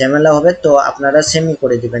ঝামেলা হবে। তো আপনারা সেমই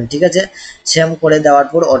করে দিবেন। ঠিক আছে, সেম করে দেওয়ার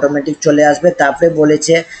পর অটোমেটিক চলে আসবে। তারপরে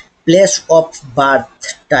বলেছে প্লেস অফ বার্থ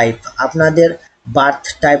টাইপ, আপনাদের বার্থ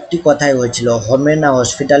টাইপটি কোথায় হয়েছিল, হোমে না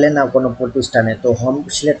হসপিটালে না কোনো প্রতিষ্ঠানে। তো হোম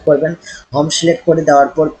সিলেক্ট করবেন। হোম সিলেক্ট করে দেওয়ার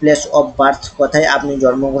পর প্লেস অফ বার্থ কোথায় আপনি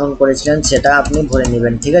জন্মগ্রহণ করেছিলেন সেটা আপনি ভরে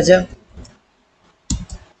নেবেন। ঠিক আছে,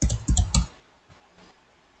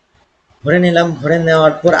 ভরে নিলাম। ভরে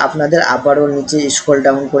নেওয়ার পর আপনাদের আবারও নিচে স্ক্রল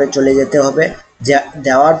ডাউন করে চলে যেতে হবে।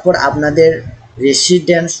 দেওয়ার পর আপনাদের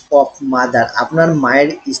রেসিডেন্স অফ মাদার, আপনার মায়ের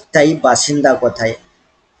স্থায়ী বাসিন্দা কোথায়,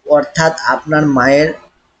 অর্থাৎ আপনার মায়ের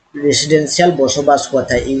রেসিডেন্সিয়াল বসবাস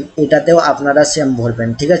কোথায়, এটাতেও আপনারা সেম ভরবেন।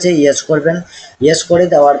 ঠিক আছে, ইয়েস করবেন। ইয়েস করে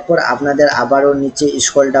দেওয়ার পর আপনাদের আবারও নিচে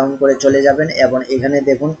স্ক্রল ডাউন করে চলে যাবেন এবং এখানে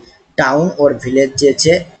দেখুন টাউন ওর ভিলেজ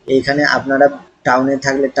চেয়েছে, এইখানে আপনারা টাউনে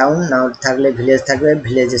থাকলে টাউন, না থাকলে ভিলেজ থাকলে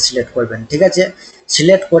ভিলেজে সিলেক্ট করবেন। ঠিক আছে,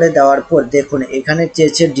 সিলেক্ট করে দেওয়ার পর দেখুন এখানে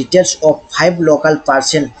চেয়েছে details of 5 local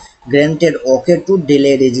person granted okay two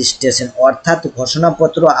delay registration, অর্থাৎ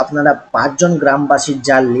ঘোষণাপত্র আপনারা 5 জন গ্রামবাসী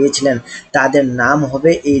যা নিয়েছিলেন তাদের নাম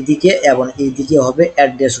হবে এইদিকে এবং এইদিকে হবে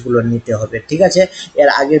অ্যাড্রেসগুলো নিতে হবে। ঠিক আছে, এর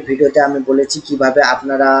আগের ভিডিওতে আমি বলেছি কিভাবে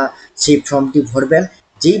আপনারা সেই ফর্মটি ভরবেন,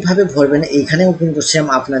 যেইভাবে ভরবেন এইখানেও কিন্তু সেম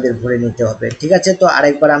আপনাদের ভরে নিতে হবে। ঠিক আছে, তো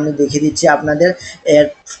আরেকবার আমি দেখিয়ে দিচ্ছি আপনাদের। এর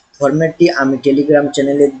ফরম্যাটটি আমি টেলিগ্রাম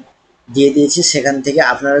চ্যানেলে দিয়ে দিয়েছি, সেখান থেকে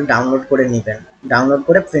আপনারা ডাউনলোড করে নেবেন, ডাউনলোড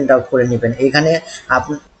করে প্রিন্ট আউট করে নেবেন। এখানে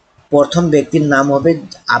প্রথম ব্যক্তির নাম হবে,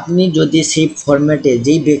 আপনি যদি সেই ফরম্যাটে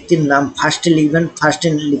যেই ব্যক্তির নাম ফার্স্টে লিখবেন ফার্স্টে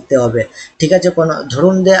লিখতে হবে। ঠিক আছে, কোনো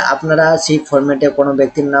ধরুন যে আপনারা সেই ফরম্যাটে কোনো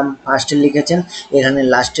ব্যক্তির নাম ফার্স্টে লিখেছেন, এখানে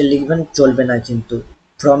লাস্টে লিখবেন, চলবে না, কিন্তু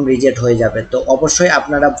ফর্ম রিজেক্ট হয়ে যাবে। তো অবশ্যই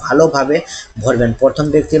আপনারা ভালোভাবে ভরবেন, প্রথম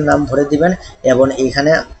ব্যক্তির নাম ভরে দিবেন এবং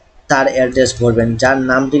এখানে তার অ্যাড্রেস ভরবেন, যার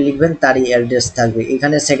নামটি লিখবেন তারই অ্যাড্রেস থাকবে।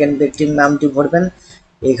 এখানে সেকেন্ড ব্যক্তির নামটি ভরবেন,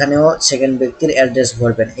 এখানেও সেকেন্ড ব্যক্তির অ্যাড্রেস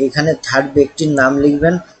ভরবেন। এখানে থার্ড ব্যক্তির নাম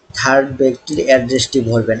লিখবেন, থার্ড ব্যক্তির অ্যাড্রেসটি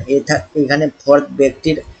ভরবেন। এখানে ফোর্থ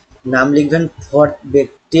ব্যক্তির নাম লিখবেন, ফোর্থ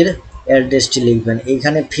ব্যক্তির অ্যাড্রেসটি লিখবেন।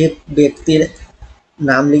 এইখানে ফিফথ ব্যক্তির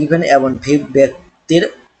নাম লিখবেন এবং ফিফথ ব্যক্তির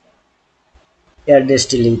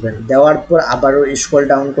অ্যাড্রেসটি লিখবেন। দেওয়ার পর আবারও স্ক্রল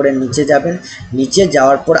ডাউন করে নিচে যাবেন। নিচে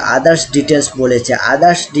যাওয়ার পর আদার্স ডিটেলস বলেছে।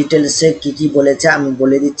 আদার্স ডিটেলসে কি কি বলেছে আমি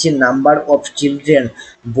বলে দিচ্ছি। Number of children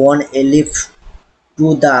born এলিভ to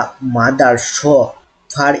the mother show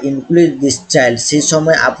fur include this child. সেই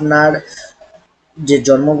সময় আপনার যে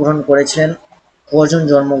জন্মগ্রহণ করেছিলেন কজন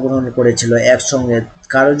জন্মগ্রহণ করেছিল একসঙ্গে।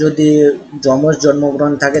 কারো যদি যমজ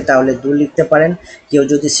জন্মগ্রহণ থাকে তাহলে 2 লিখতে পারেন, কেউ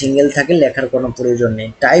যদি সিঙ্গেল থাকে লেখার কোনো প্রয়োজন নেই।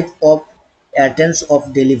 Type of attains of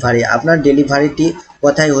delivery, আপনার ডেলিভারিটি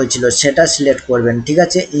কোথায় হয়েছিল সেটা সিলেক্ট করবেন, ঠিক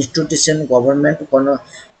আছে। ইনস্টিটিউশন, গভর্নমেন্ট কোনো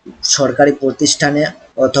সরকারি প্রতিষ্ঠানে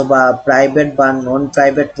অথবা প্রাইভেট বা নন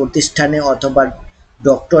প্রাইভেট প্রতিষ্ঠানে অথবা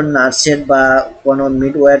ডক্টর, নার্সের বা কোনো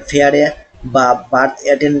মিডওয়াইফেয়ারে বা বার্থ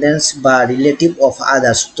অ্যাটেন্ডেন্স বা রিলেটিভ অফ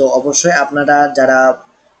আদার্স। তো অবশ্যই আপনারা যারা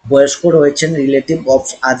বয়স্ক রয়েছেন রিলেটিভ অফ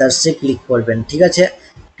আদার্সে ক্লিক করবেন, ঠিক আছে।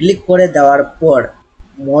 ক্লিক করে দেওয়ার পর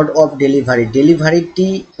মোড অফ ডেলিভারি, ডেলিভারিটি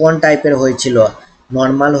কোন টাইপের হয়েছিল,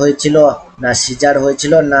 নর্মাল হয়েছিল না সিজার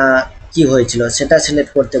হয়েছিল না কি হয়েছিল সেটা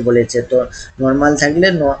সিলেক্ট করতে বলেছে। তো নর্মাল থাকলে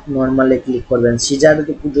নর্মালে ক্লিক করবেন, সিজার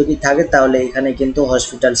যদি থাকে তাহলে এখানে কিন্তু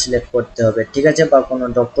হসপিটাল সিলেক্ট করতে হবে, ঠিক আছে, বা কোনো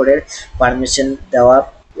ডক্টরের পারমিশন দেওয়া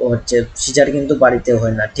হচ্ছে। সিজার কিন্তু বাড়িতে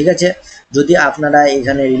হয় না, ঠিক আছে। যদি আপনারা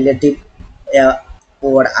এখানে রিলেটিভ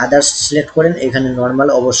ওর আদার্স সিলেক্ট করেন, এখানে নর্মাল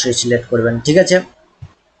অবশ্যই সিলেক্ট করবেন, ঠিক আছে।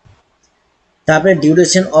 তারপরে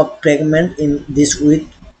duration of pregnant in this week,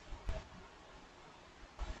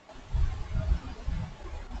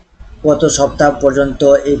 কত সপ্তাহ পর্যন্ত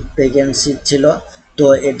এই প্রেগনেন্সি ছিল, তো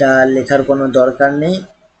এটা লেখার কোনো দরকার নেই,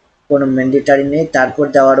 কোনো ম্যান্ডেটারি নেই। তারপর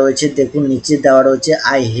দেওয়া রয়েছে, দেখুন নিচে দেওয়া রয়েছে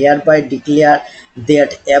I here by declare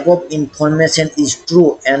that above information is true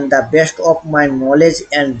and the best of my knowledge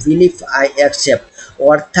and belief I accept.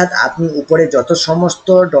 অর্থাৎ আপনি উপরে যত সমস্ত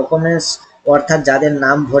ডকুমেন্টস অর্থাৎ যাদের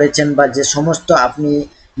নাম ভরেছেন বা যে সমস্ত আপনি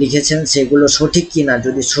লিখেছেন সেগুলো সঠিক কিনা,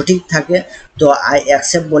 যদি সঠিক থাকে তো আই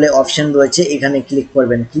অ্যাকসেপ্ট বলে অপশন রয়েছে, এখানে ক্লিক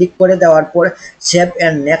করবেন। ক্লিক করে দেওয়ার পর সেভ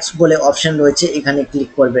অ্যান্ড নেক্সট বলে অপশন রয়েছে, এখানে ক্লিক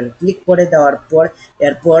করবেন। ক্লিক করে দেওয়ার পর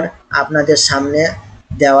এরপর আপনাদের সামনে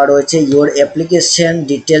দেওয়া রয়েছে your application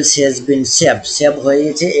details has been save হয়ে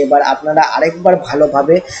গেছে। এবার আপনারা আরেকবার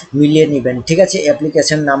ভালোভাবে মিলিয়ে নেবেন, ঠিক আছে।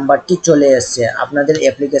 অ্যাপ্লিকেশন নাম্বারটি চলে এসছে, আপনাদের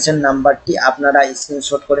অ্যাপ্লিকেশন নাম্বারটি আপনারা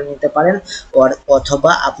স্ক্রিনশট করে নিতে পারেন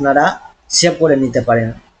অথবা আপনারা সেভ করে নিতে পারেন,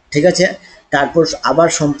 ঠিক আছে। তারপর আবার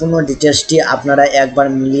সম্পূর্ণ ডিটেলসটি আপনারা একবার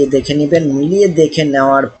মিলিয়ে দেখে নেবেন। মিলিয়ে দেখে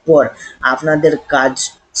নেওয়ার পর আপনাদের কাজ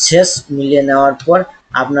শেষ। মিলিয়ে নেওয়ার পর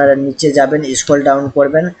আপনারা নিচে যাবেন, স্ক্রল ডাউন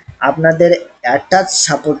করবেন, আপনাদের অ্যাটাচ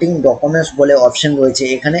সাপোর্টিং ডকুমেন্টস বলে অপশন রয়েছে,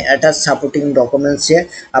 এখানে অ্যাটাচ সাপোর্টিং ডকুমেন্টসে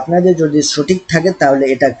আপনাদের যদি সঠিক থাকে তাহলে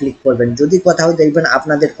এটা ক্লিক করবেন। যদি কোথাও দেখবেন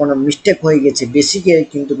আপনাদের কোনো মিস্টেক হয়ে গেছে, বেসিকে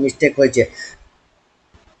কিন্তু মিস্টেক হয়েছে,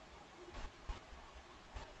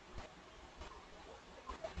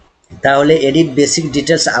 তাহলে এডিট বেসিক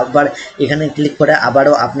ডিটেলস আবার এখানে ক্লিক করে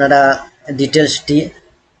আবারও আপনারা ডিটেলসটি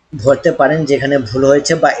ভরতে পারেন যেখানে ভুল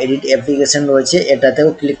হয়েছে, বা এডিট অ্যাপ্লিকেশন রয়েছে এটাতেও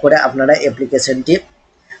ক্লিক করে আপনারা অ্যাপ্লিকেশনটি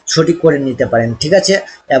সঠিক করে নিতে পারেন, ঠিক আছে।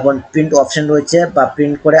 এবং প্রিন্ট অপশন রয়েছে, বা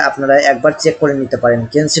প্রিন্ট করে আপনারা একবার চেক করে নিতে পারেন।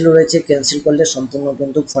 ক্যান্সেল রয়েছে, ক্যান্সেল করলে সম্পূর্ণ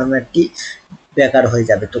কিন্তু ফরম্যাটটি বেকার হয়ে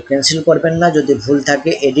যাবে, তো ক্যান্সেল করবেন না। যদি ভুল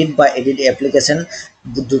থাকে এডিট বা এডিট অ্যাপ্লিকেশন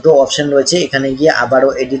দুটো অপশন রয়েছে, এখানে গিয়ে আবারও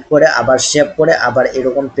এডিট করে আবার সেভ করে আবার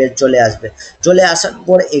এরকম পেজ চলে আসবে। চলে আসার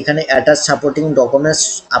পর এখানে অ্যাটাচ সাপোর্টিং ডকুমেন্টস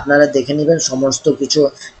আপনারা দেখে নেবেন সমস্ত কিছু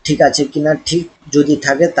ঠিক আছে কিনা। ঠিক যদি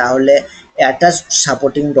থাকে তাহলে অ্যাটাচ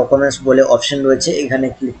সাপোর্টিং ডকুমেন্টস বলে অপশন রয়েছে, এখানে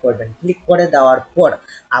ক্লিক করবেন। ক্লিক করে দেওয়ার পর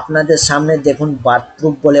আপনাদের সামনে দেখুন বার্থ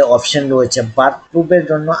প্রুফ বলে অপশন রয়েছে। বার্থ প্রুফের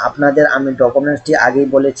জন্য আপনাদের আমি ডকুমেন্টসটি আগেই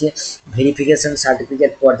বলেছি, ভেরিফিকেশন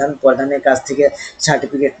সার্টিফিকেট, প্রধানের কাছ থেকে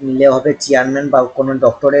সার্টিফিকেট নিলে হবে, চেয়ারম্যান বা কোনো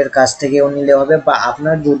ডক্টরের কাছ থেকেও নিলে হবে, বা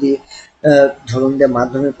আপনার যদি ধরুন যে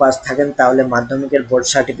মাধ্যমিক পাস থাকেন তাহলে মাধ্যমিকের বোর্ড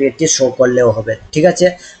সার্টিফিকেটটি শো করলেও হবে, ঠিক আছে।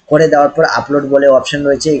 করে দেওয়ার পর আপলোড বলে অপশন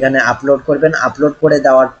রয়েছে, এখানে আপলোড করবেন। আপলোড করে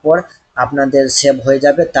দেওয়ার পর আপনাদের সেভ হয়ে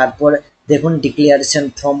যাবে। তারপর দেখুন ডিক্লারেশন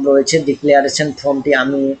ফর্ম রয়েছে, ডিক্লারেশন ফর্মটি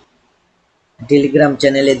আমি টেলিগ্রাম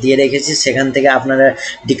চ্যানেলে দিয়ে রেখেছি, সেখান থেকে আপনারা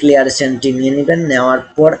ডিক্লারেশনটি নিয়ে নেবেন। নেওয়ার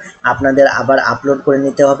পর আপনাদের আবার আপলোড করে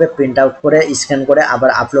নিতে হবে, প্রিন্ট আউট করে স্ক্যান করে আবার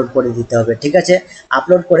আপলোড করে দিতে হবে, ঠিক আছে।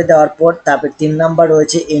 আপলোড করে দেওয়ার পর তারপর 3 নাম্বার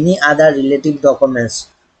রয়েছে এনি আদার রিলেটিভ ডকুমেন্টস,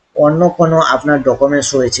 অন্য কোনো আপনার ডকুমেন্টস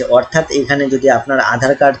রয়েছে, অর্থাৎ এখানে যদি আপনার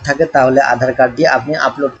আধার কার্ড থাকে তাহলে আধার কার্ড দিয়ে আপনি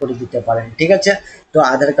আপলোড করে দিতে পারেন, ঠিক আছে। তো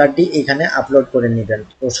আধার কার্ডটি এখানে আপলোড করে নেবেন,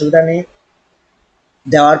 অসুবিধা নেই।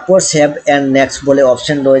 দেওয়ার পর সেভ অ্যান্ড নেক্সট বলে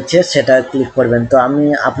অপশন রয়েছে, সেটা ক্লিক করবেন। তো আমি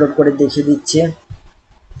আপলোড করে দেখিয়ে দিচ্ছি।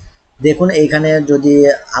 দেখুন এইখানে যদি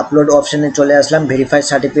আপলোড অপশনে চলে আসলাম, ভেরিফাই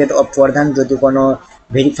সার্টিফিকেট অফ প্রধান, যদি কোনো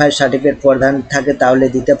ভেরিফাইড সার্টিফিকেট প্রদান থাকে তাহলে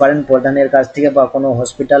দিতে পারেন প্রধানের কাছ থেকে, বা কোনো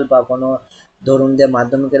হসপিটাল বা কোনো ধরুন যে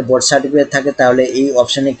মাধ্যমিকের বোর্ড সার্টিফিকেট থাকে তাহলে এই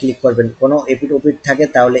অপশানে ক্লিক করবেন। কোনো এপিড থাকে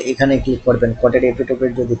তাহলে এখানে ক্লিক করবেন। কোর্টের এপিড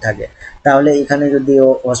যদি থাকে তাহলে এখানে, যদি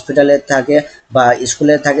হসপিটালের থাকে বা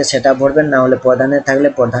স্কুলের থাকে সেটা ভরবেন, না হলে প্রধানের থাকলে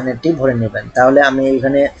প্রধানেরটি ভরে নেবেন। তাহলে আমি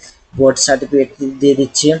এখানে বোর্ড সার্টিফিকেট দিয়ে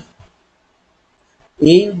দিচ্ছি।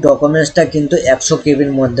 এই ডকুমেন্টসটা কিন্তু 100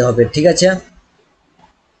 কেবির মধ্যে হবে, ঠিক আছে।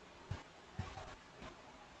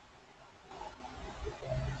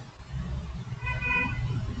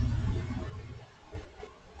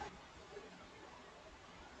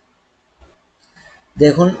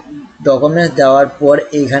 দেখুন ডকুমেন্টস দেওয়ার পর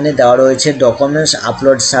এইখানে দেওয়া রয়েছে ডকুমেন্টস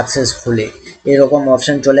আপলোড সাকসেসফুলি, এরকম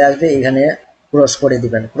অপশান চলে আসবে। এখানে ক্রস করে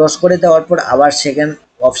দিবেন। ক্রস করে দেওয়ার পর আবার সেকেন্ড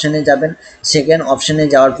অপশানে যাবেন। সেকেন্ড অপশানে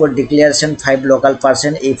যাওয়ার পর ডিক্লারেশন 5 লোকাল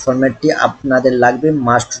পার্সন, এই ফরম্যাটটি আপনাদের লাগবে,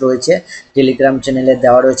 মাস্ট রয়েছে, টেলিগ্রাম চ্যানেলে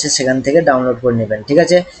দেওয়া রয়েছে, সেখান থেকে ডাউনলোড করে নেবেন, ঠিক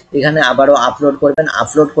আছে। এখানে আবারও আপলোড করবেন।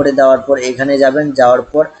 আপলোড করে দেওয়ার পর এখানে যাবেন, যাওয়ার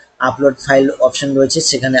পর আপলোড ফাইল অপশন রয়েছে,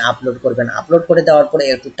 সেখানে আপলোড করবেন। আপলোড করে দেওয়ার পরে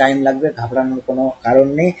একটু টাইম লাগবে, ঘাবড়ানোর কোনো কারণ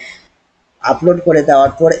নেই। আপলোড করে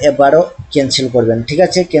দেওয়ার পর এবারও ক্যান্সেল করবেন, ঠিক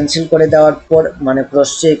আছে। ক্যান্সেল করে দেওয়ার পর মানে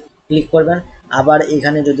প্রসেসে ক্লিক করবেন। আবার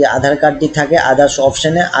এখানে যদি আধার কার্ডটি থাকে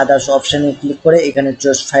আদার্স অপশানে ক্লিক করে এখানে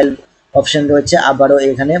চয়েস ফাইল অপশন রয়েছে, আবারও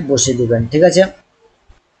এখানে বসিয়ে দিবেন, ঠিক আছে।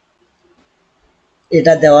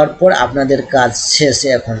 এটা দেওয়ার পর আপনাদের কাজ শেষ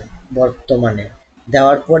এখন বর্তমানে।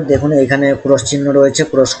 দেওয়ার পর দেখুন এখানে ক্রস চিহ্ন রয়েছে,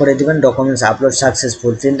 ক্রস করে দিবেন। ডকুমেন্টস আপলোড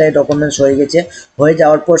সাকসেসফুল, তিনটাই ডকুমেন্টস হয়ে গেছে। হয়ে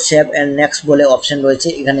যাওয়ার পর সেভ অ্যান্ড নেক্সট বলে অপশন রয়েছে,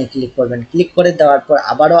 এখানে ক্লিক করবেন। ক্লিক করে দেওয়ার পর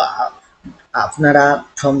আবারও আপনারা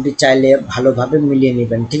ফর্মটি চাইলে ভালোভাবে মিলিয়ে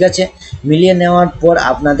নেবেন, ঠিক আছে। মিলিয়ে নেওয়ার পর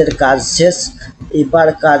আপনাদের কাজ শেষ। এবার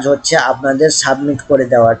কাজ হচ্ছে আপনাদের সাবমিট করে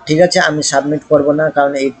দেওয়ার, ঠিক আছে। আমি সাবমিট করব না,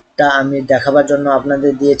 কারণ এটা আমি দেখাবার জন্য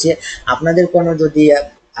আপনাদের দিয়েছি। আপনাদের কোনো যদি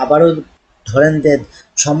আবারও ধরেন যে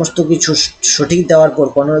সমস্ত কিছু সঠিক দেওয়ার পর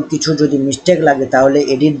কোনো কিছু যদি মিস্টেক লাগে তাহলে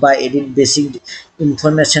এডিট বেসিক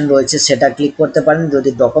ইনফরমেশন রয়েছে, সেটা ক্লিক করতে পারেন। যদি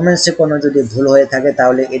ডকুমেন্টসে কোনো যদি ভুল হয়ে থাকে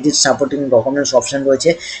তাহলে এডিট সাপোর্টিং ডকুমেন্টস অপশন রয়েছে,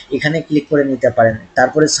 এখানে ক্লিক করে নিতে পারেন।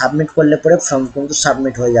 তারপরে সাবমিট করলে পরে ফর্ম কিন্তু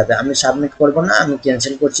সাবমিট হয়ে যাবে। আমি সাবমিট করব না, আমি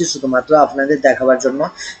ক্যান্সেল করছি, শুধুমাত্র আপনাদের দেখাবার জন্য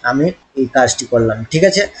আমি এই কাজটি করলাম, ঠিক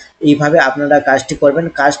আছে। এইভাবে আপনারা কাজটি করবেন।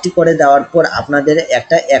 কাজটি করে দেওয়ার পর আপনাদের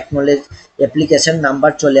একটা অ্যাকনোলেজ অ্যাপ্লিকেশন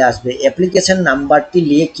নাম্বার চলে আসবে। অ্যাপ্লিকেশন নাম্বারটি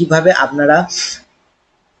নিয়ে কিভাবে আপনারা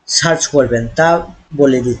সার্চ করবেন তা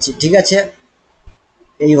বলে দিচ্ছি, ঠিক আছে।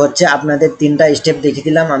 এই হচ্ছে আপনাদের তিনটা স্টেপ দেখিয়ে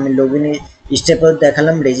দিলাম। আমি লগইন স্টেপও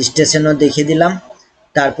দেখালাম, রেজিস্ট্রেশনও দেখিয়ে দিলাম,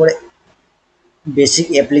 তারপরে বেসিক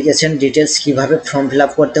অ্যাপ্লিকেশন ডিটেলস কিভাবে ফর্ম ফিল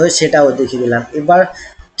আপ করতে হয় সেটাও দেখিয়ে দিলাম। এবার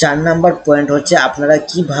 4 নাম্বার পয়েন্ট হচ্ছে আপনারা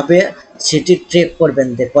কিভাবে সেটি ট্রেক করবেন,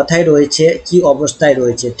 যে কোথায় রয়েছে, কি অবস্থায়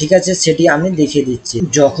রয়েছে, ঠিক আছে, সেটি আমি দেখিয়ে দিচ্ছি।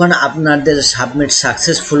 যখন আপনাদের সাবমিট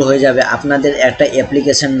সাকসেসফুল হয়ে যাবে আপনাদের একটা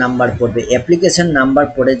অ্যাপ্লিকেশন নাম্বার পড়বে। অ্যাপ্লিকেশন নাম্বার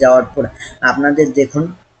পড়ে যাওয়ার পর আপনাদের দেখুন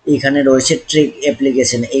এখানে রয়েছে ট্রেক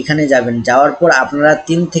অ্যাপ্লিকেশন, এখানে যাবেন। যাওয়ার পর আপনারা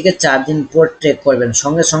 3 থেকে 4 দিন পর ট্রেক করবেন।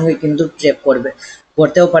 সঙ্গে সঙ্গে কিন্তু ট্রেক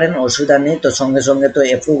করতেও পারেন, অসুবিধা নেই। তো সঙ্গে সঙ্গে তো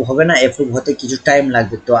অ্যাপ্রুভ হবে না, অ্যাপ্রুভ হতে কিছু টাইম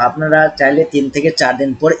লাগবে। তো আপনারা চাইলে 3 থেকে 4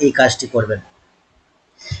 দিন পর এই কাজটি করবেন।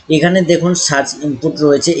 এখানে দেখুন সার্চ ইনপুট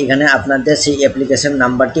রয়েছে, এখানে আপনাদের সেই অ্যাপ্লিকেশন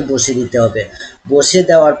নাম্বারটি বসিয়ে দিতে হবে। বসিয়ে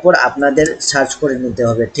দেওয়ার পর আপনাদের সার্চ করে নিতে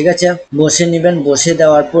হবে, ঠিক আছে। বসিয়ে নেবেন। বসিয়ে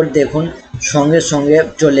দেওয়ার পর দেখুন সঙ্গে সঙ্গে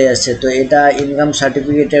চলে আসছে। তো এটা ইনকাম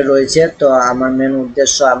সার্টিফিকেটে রয়েছে। তো আমার মেন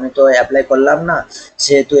উদ্দেশ্য, আমি তো অ্যাপ্লাই করলাম না,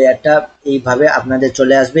 সেহেতু একটা এইভাবে আপনাদের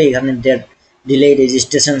চলে আসবে। এখানে ডেট দিলে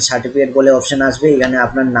রেজিস্ট্রেশন সার্টিফিকেট বলে অপশন আসবে, এখানে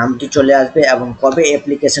আপনার নামটি চলে আসবে এবং কবে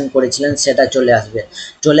অ্যাপ্লিকেশন করেছিলেন সেটা চলে আসবে।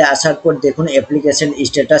 চলে আসার পর দেখুন অ্যাপ্লিকেশন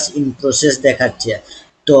স্ট্যাটাস ইন প্রসেস দেখাচ্ছে।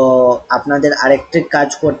 তো আপনাদের আরেকটি কাজ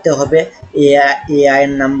করতে হবে, এআই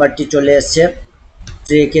এর নাম্বারটি চলে এসছে।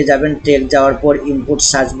 ট্রেকে যাবেন, ট্রেক যাওয়ার পর ইনপুট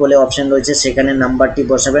সার্চ বলে অপশন রয়েছে, সেখানে নাম্বারটি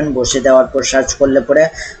বসাবেন। বসে দেওয়ার পর সার্চ করলে পরে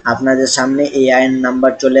আপনাদের সামনে এআই এর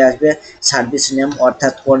নাম্বার চলে আসবে। সার্ভিস নেম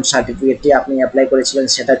অর্থাৎ কোন সার্টিফিকেটটি আপনি অ্যাপ্লাই করেছিলেন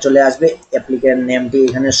সেটা চলে আসবে। অ্যাপ্লিকেন্ট নেমটি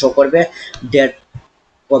এখানে শো করবে। ডেট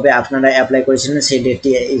কবে আপনারা অ্যাপ্লাই করেছিলেন সেই ডেটটি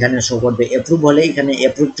এখানে শো করবে। অ্যাপ্রুভ হলে এখানে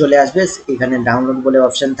অ্যাপ্রুভ চলে আসবে, এখানে ডাউনলোড বলে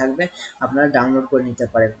অপশন থাকবে, আপনারা ডাউনলোড করে নিতে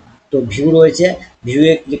পারেন। তো ভিউ রয়েছে,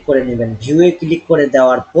 ভিউয়ে ক্লিক করে নেবেন। ভিউয়ে ক্লিক করে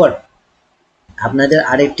দেওয়ার পর আপনাদের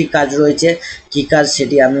আরেকটি কাজ রয়েছে, কি কাজ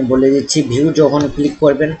সেটি আমি বলে দিচ্ছি। ভিউ যখন ক্লিক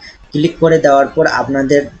করবেন, ক্লিক করে দেওয়ার পর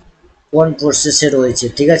আপনাদের কোন প্রসেসে রয়েছে,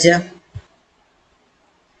 ঠিক আছে।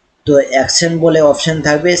 তো অ্যাকশন বলে অপশন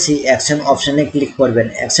থাকবে, সেই অ্যাকশন অপশানে ক্লিক করবেন।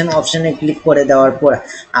 অ্যাকশন অপশানে ক্লিক করে দেওয়ার পর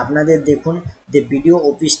আপনাদের দেখুন যে বিডিও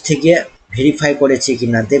অফিস থেকে ভেরিফাই করেছে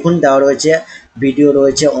কিনা। দেখুন দেওয়া রয়েছে, বিডিও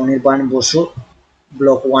রয়েছে অনির্বাণ বসু,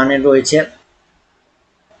 ব্লক 1-এ রয়েছে,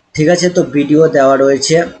 ঠিক আছে। তো ভিডিও দেওয়া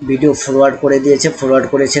রয়েছে, ভিডিও ফরওয়ার্ড করে দিয়েছে, ফরওয়ার্ড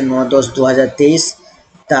করেছে 9/10/2023।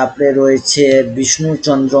 তারপরে রয়েছে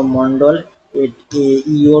বিষ্ণুচন্দ্র মণ্ডল,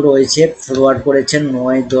 ইও রয়েছে, ফরওয়ার্ড করেছেন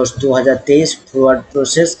 9/10/2023 ফরওয়ার্ড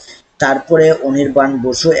প্রসেস। তারপরে অনির্বাণ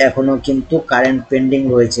বসু এখনো কিন্তু কারেন্ট পেন্ডিং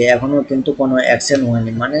রয়েছে, এখনো কিন্তু কোনো অ্যাকশন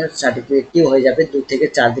হয়নি, মানে সার্টিফিকেটটি হয়ে যাবে 2 থেকে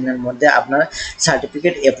 4 দিনের মধ্যে আপনার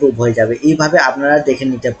সার্টিফিকেট অ্যাপ্রুভ হয়ে যাবে। এইভাবে আপনারা দেখে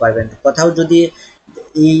নিতে পারবেন। কোথাও যদি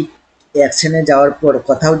এই অ্যাকশনে যাওয়ার পর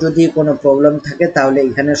কোথাও যদি কোনো প্রবলেম থাকে তাহলে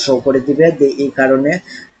এখানে শো করে দিবে যে এই কারণে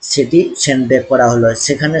সেটি সেন্ড ব্যাক করা হলো।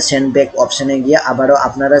 সেখানে সেন্ড ব্যাক অপশানে গিয়ে আবারও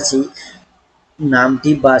আপনারা সেই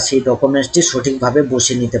নামটি বা সেই ডকুমেন্টসটি সঠিকভাবে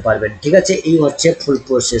বসিয়ে নিতে পারবেন। ঠিক আছে, এই হচ্ছে ফুল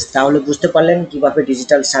প্রসেস। তাহলে বুঝতে পারলেন কিভাবে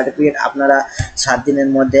ডিজিটাল সার্টিফিকেট আপনারা 7 দিনের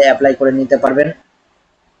মধ্যে অ্যাপ্লাই করে নিতে পারবেন।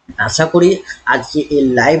 আশা করি আজকে এই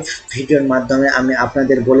লাইভ ভিডিওর মাধ্যমে আমি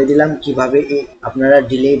আপনাদের বলে দিলাম কিভাবে আপনারা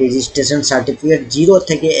ডিলে রেজিস্ট্রেশন সার্টিফিকেট 0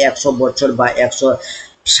 থেকে 100 বছর বা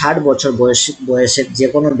 160 বছর বয়সের যে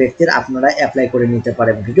কোনো ব্যক্তির আপনারা অ্যাপ্লাই করে নিতে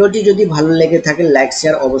পারেন। ভিডিওটি যদি ভালো লেগে থাকে লাইক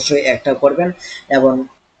শেয়ার অবশ্যই একটা করবেন, এবং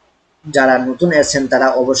যারা নতুন এসেছেন তারা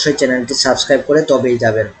অবশ্যই চ্যানেলটি সাবস্ক্রাইব করে তবেই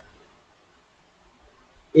যাবেন।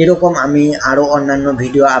 এরকম আমি আরও অন্যান্য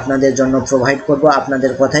ভিডিও আপনাদের জন্য প্রোভাইড করব।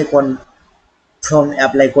 আপনাদের কথাই কোন ফর্ম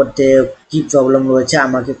অ্যাপ্লাই করতে কি প্রবলেম রয়েছে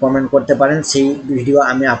আমাকে কমেন্ট করতে পারেন, সেই ভিডিও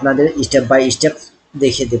আমি আপনাদের স্টেপ বাই স্টেপ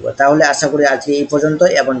দেখিয়ে দেবো। তাহলে আশা করি আজকে এই পর্যন্ত,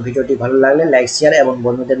 এবং ভিডিওটি ভালো লাগলে লাইক শেয়ার এবং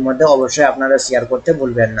বন্ধুদের মধ্যে অবশ্যই আপনারা শেয়ার করতে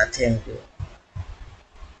ভুলবেন না। Thank you.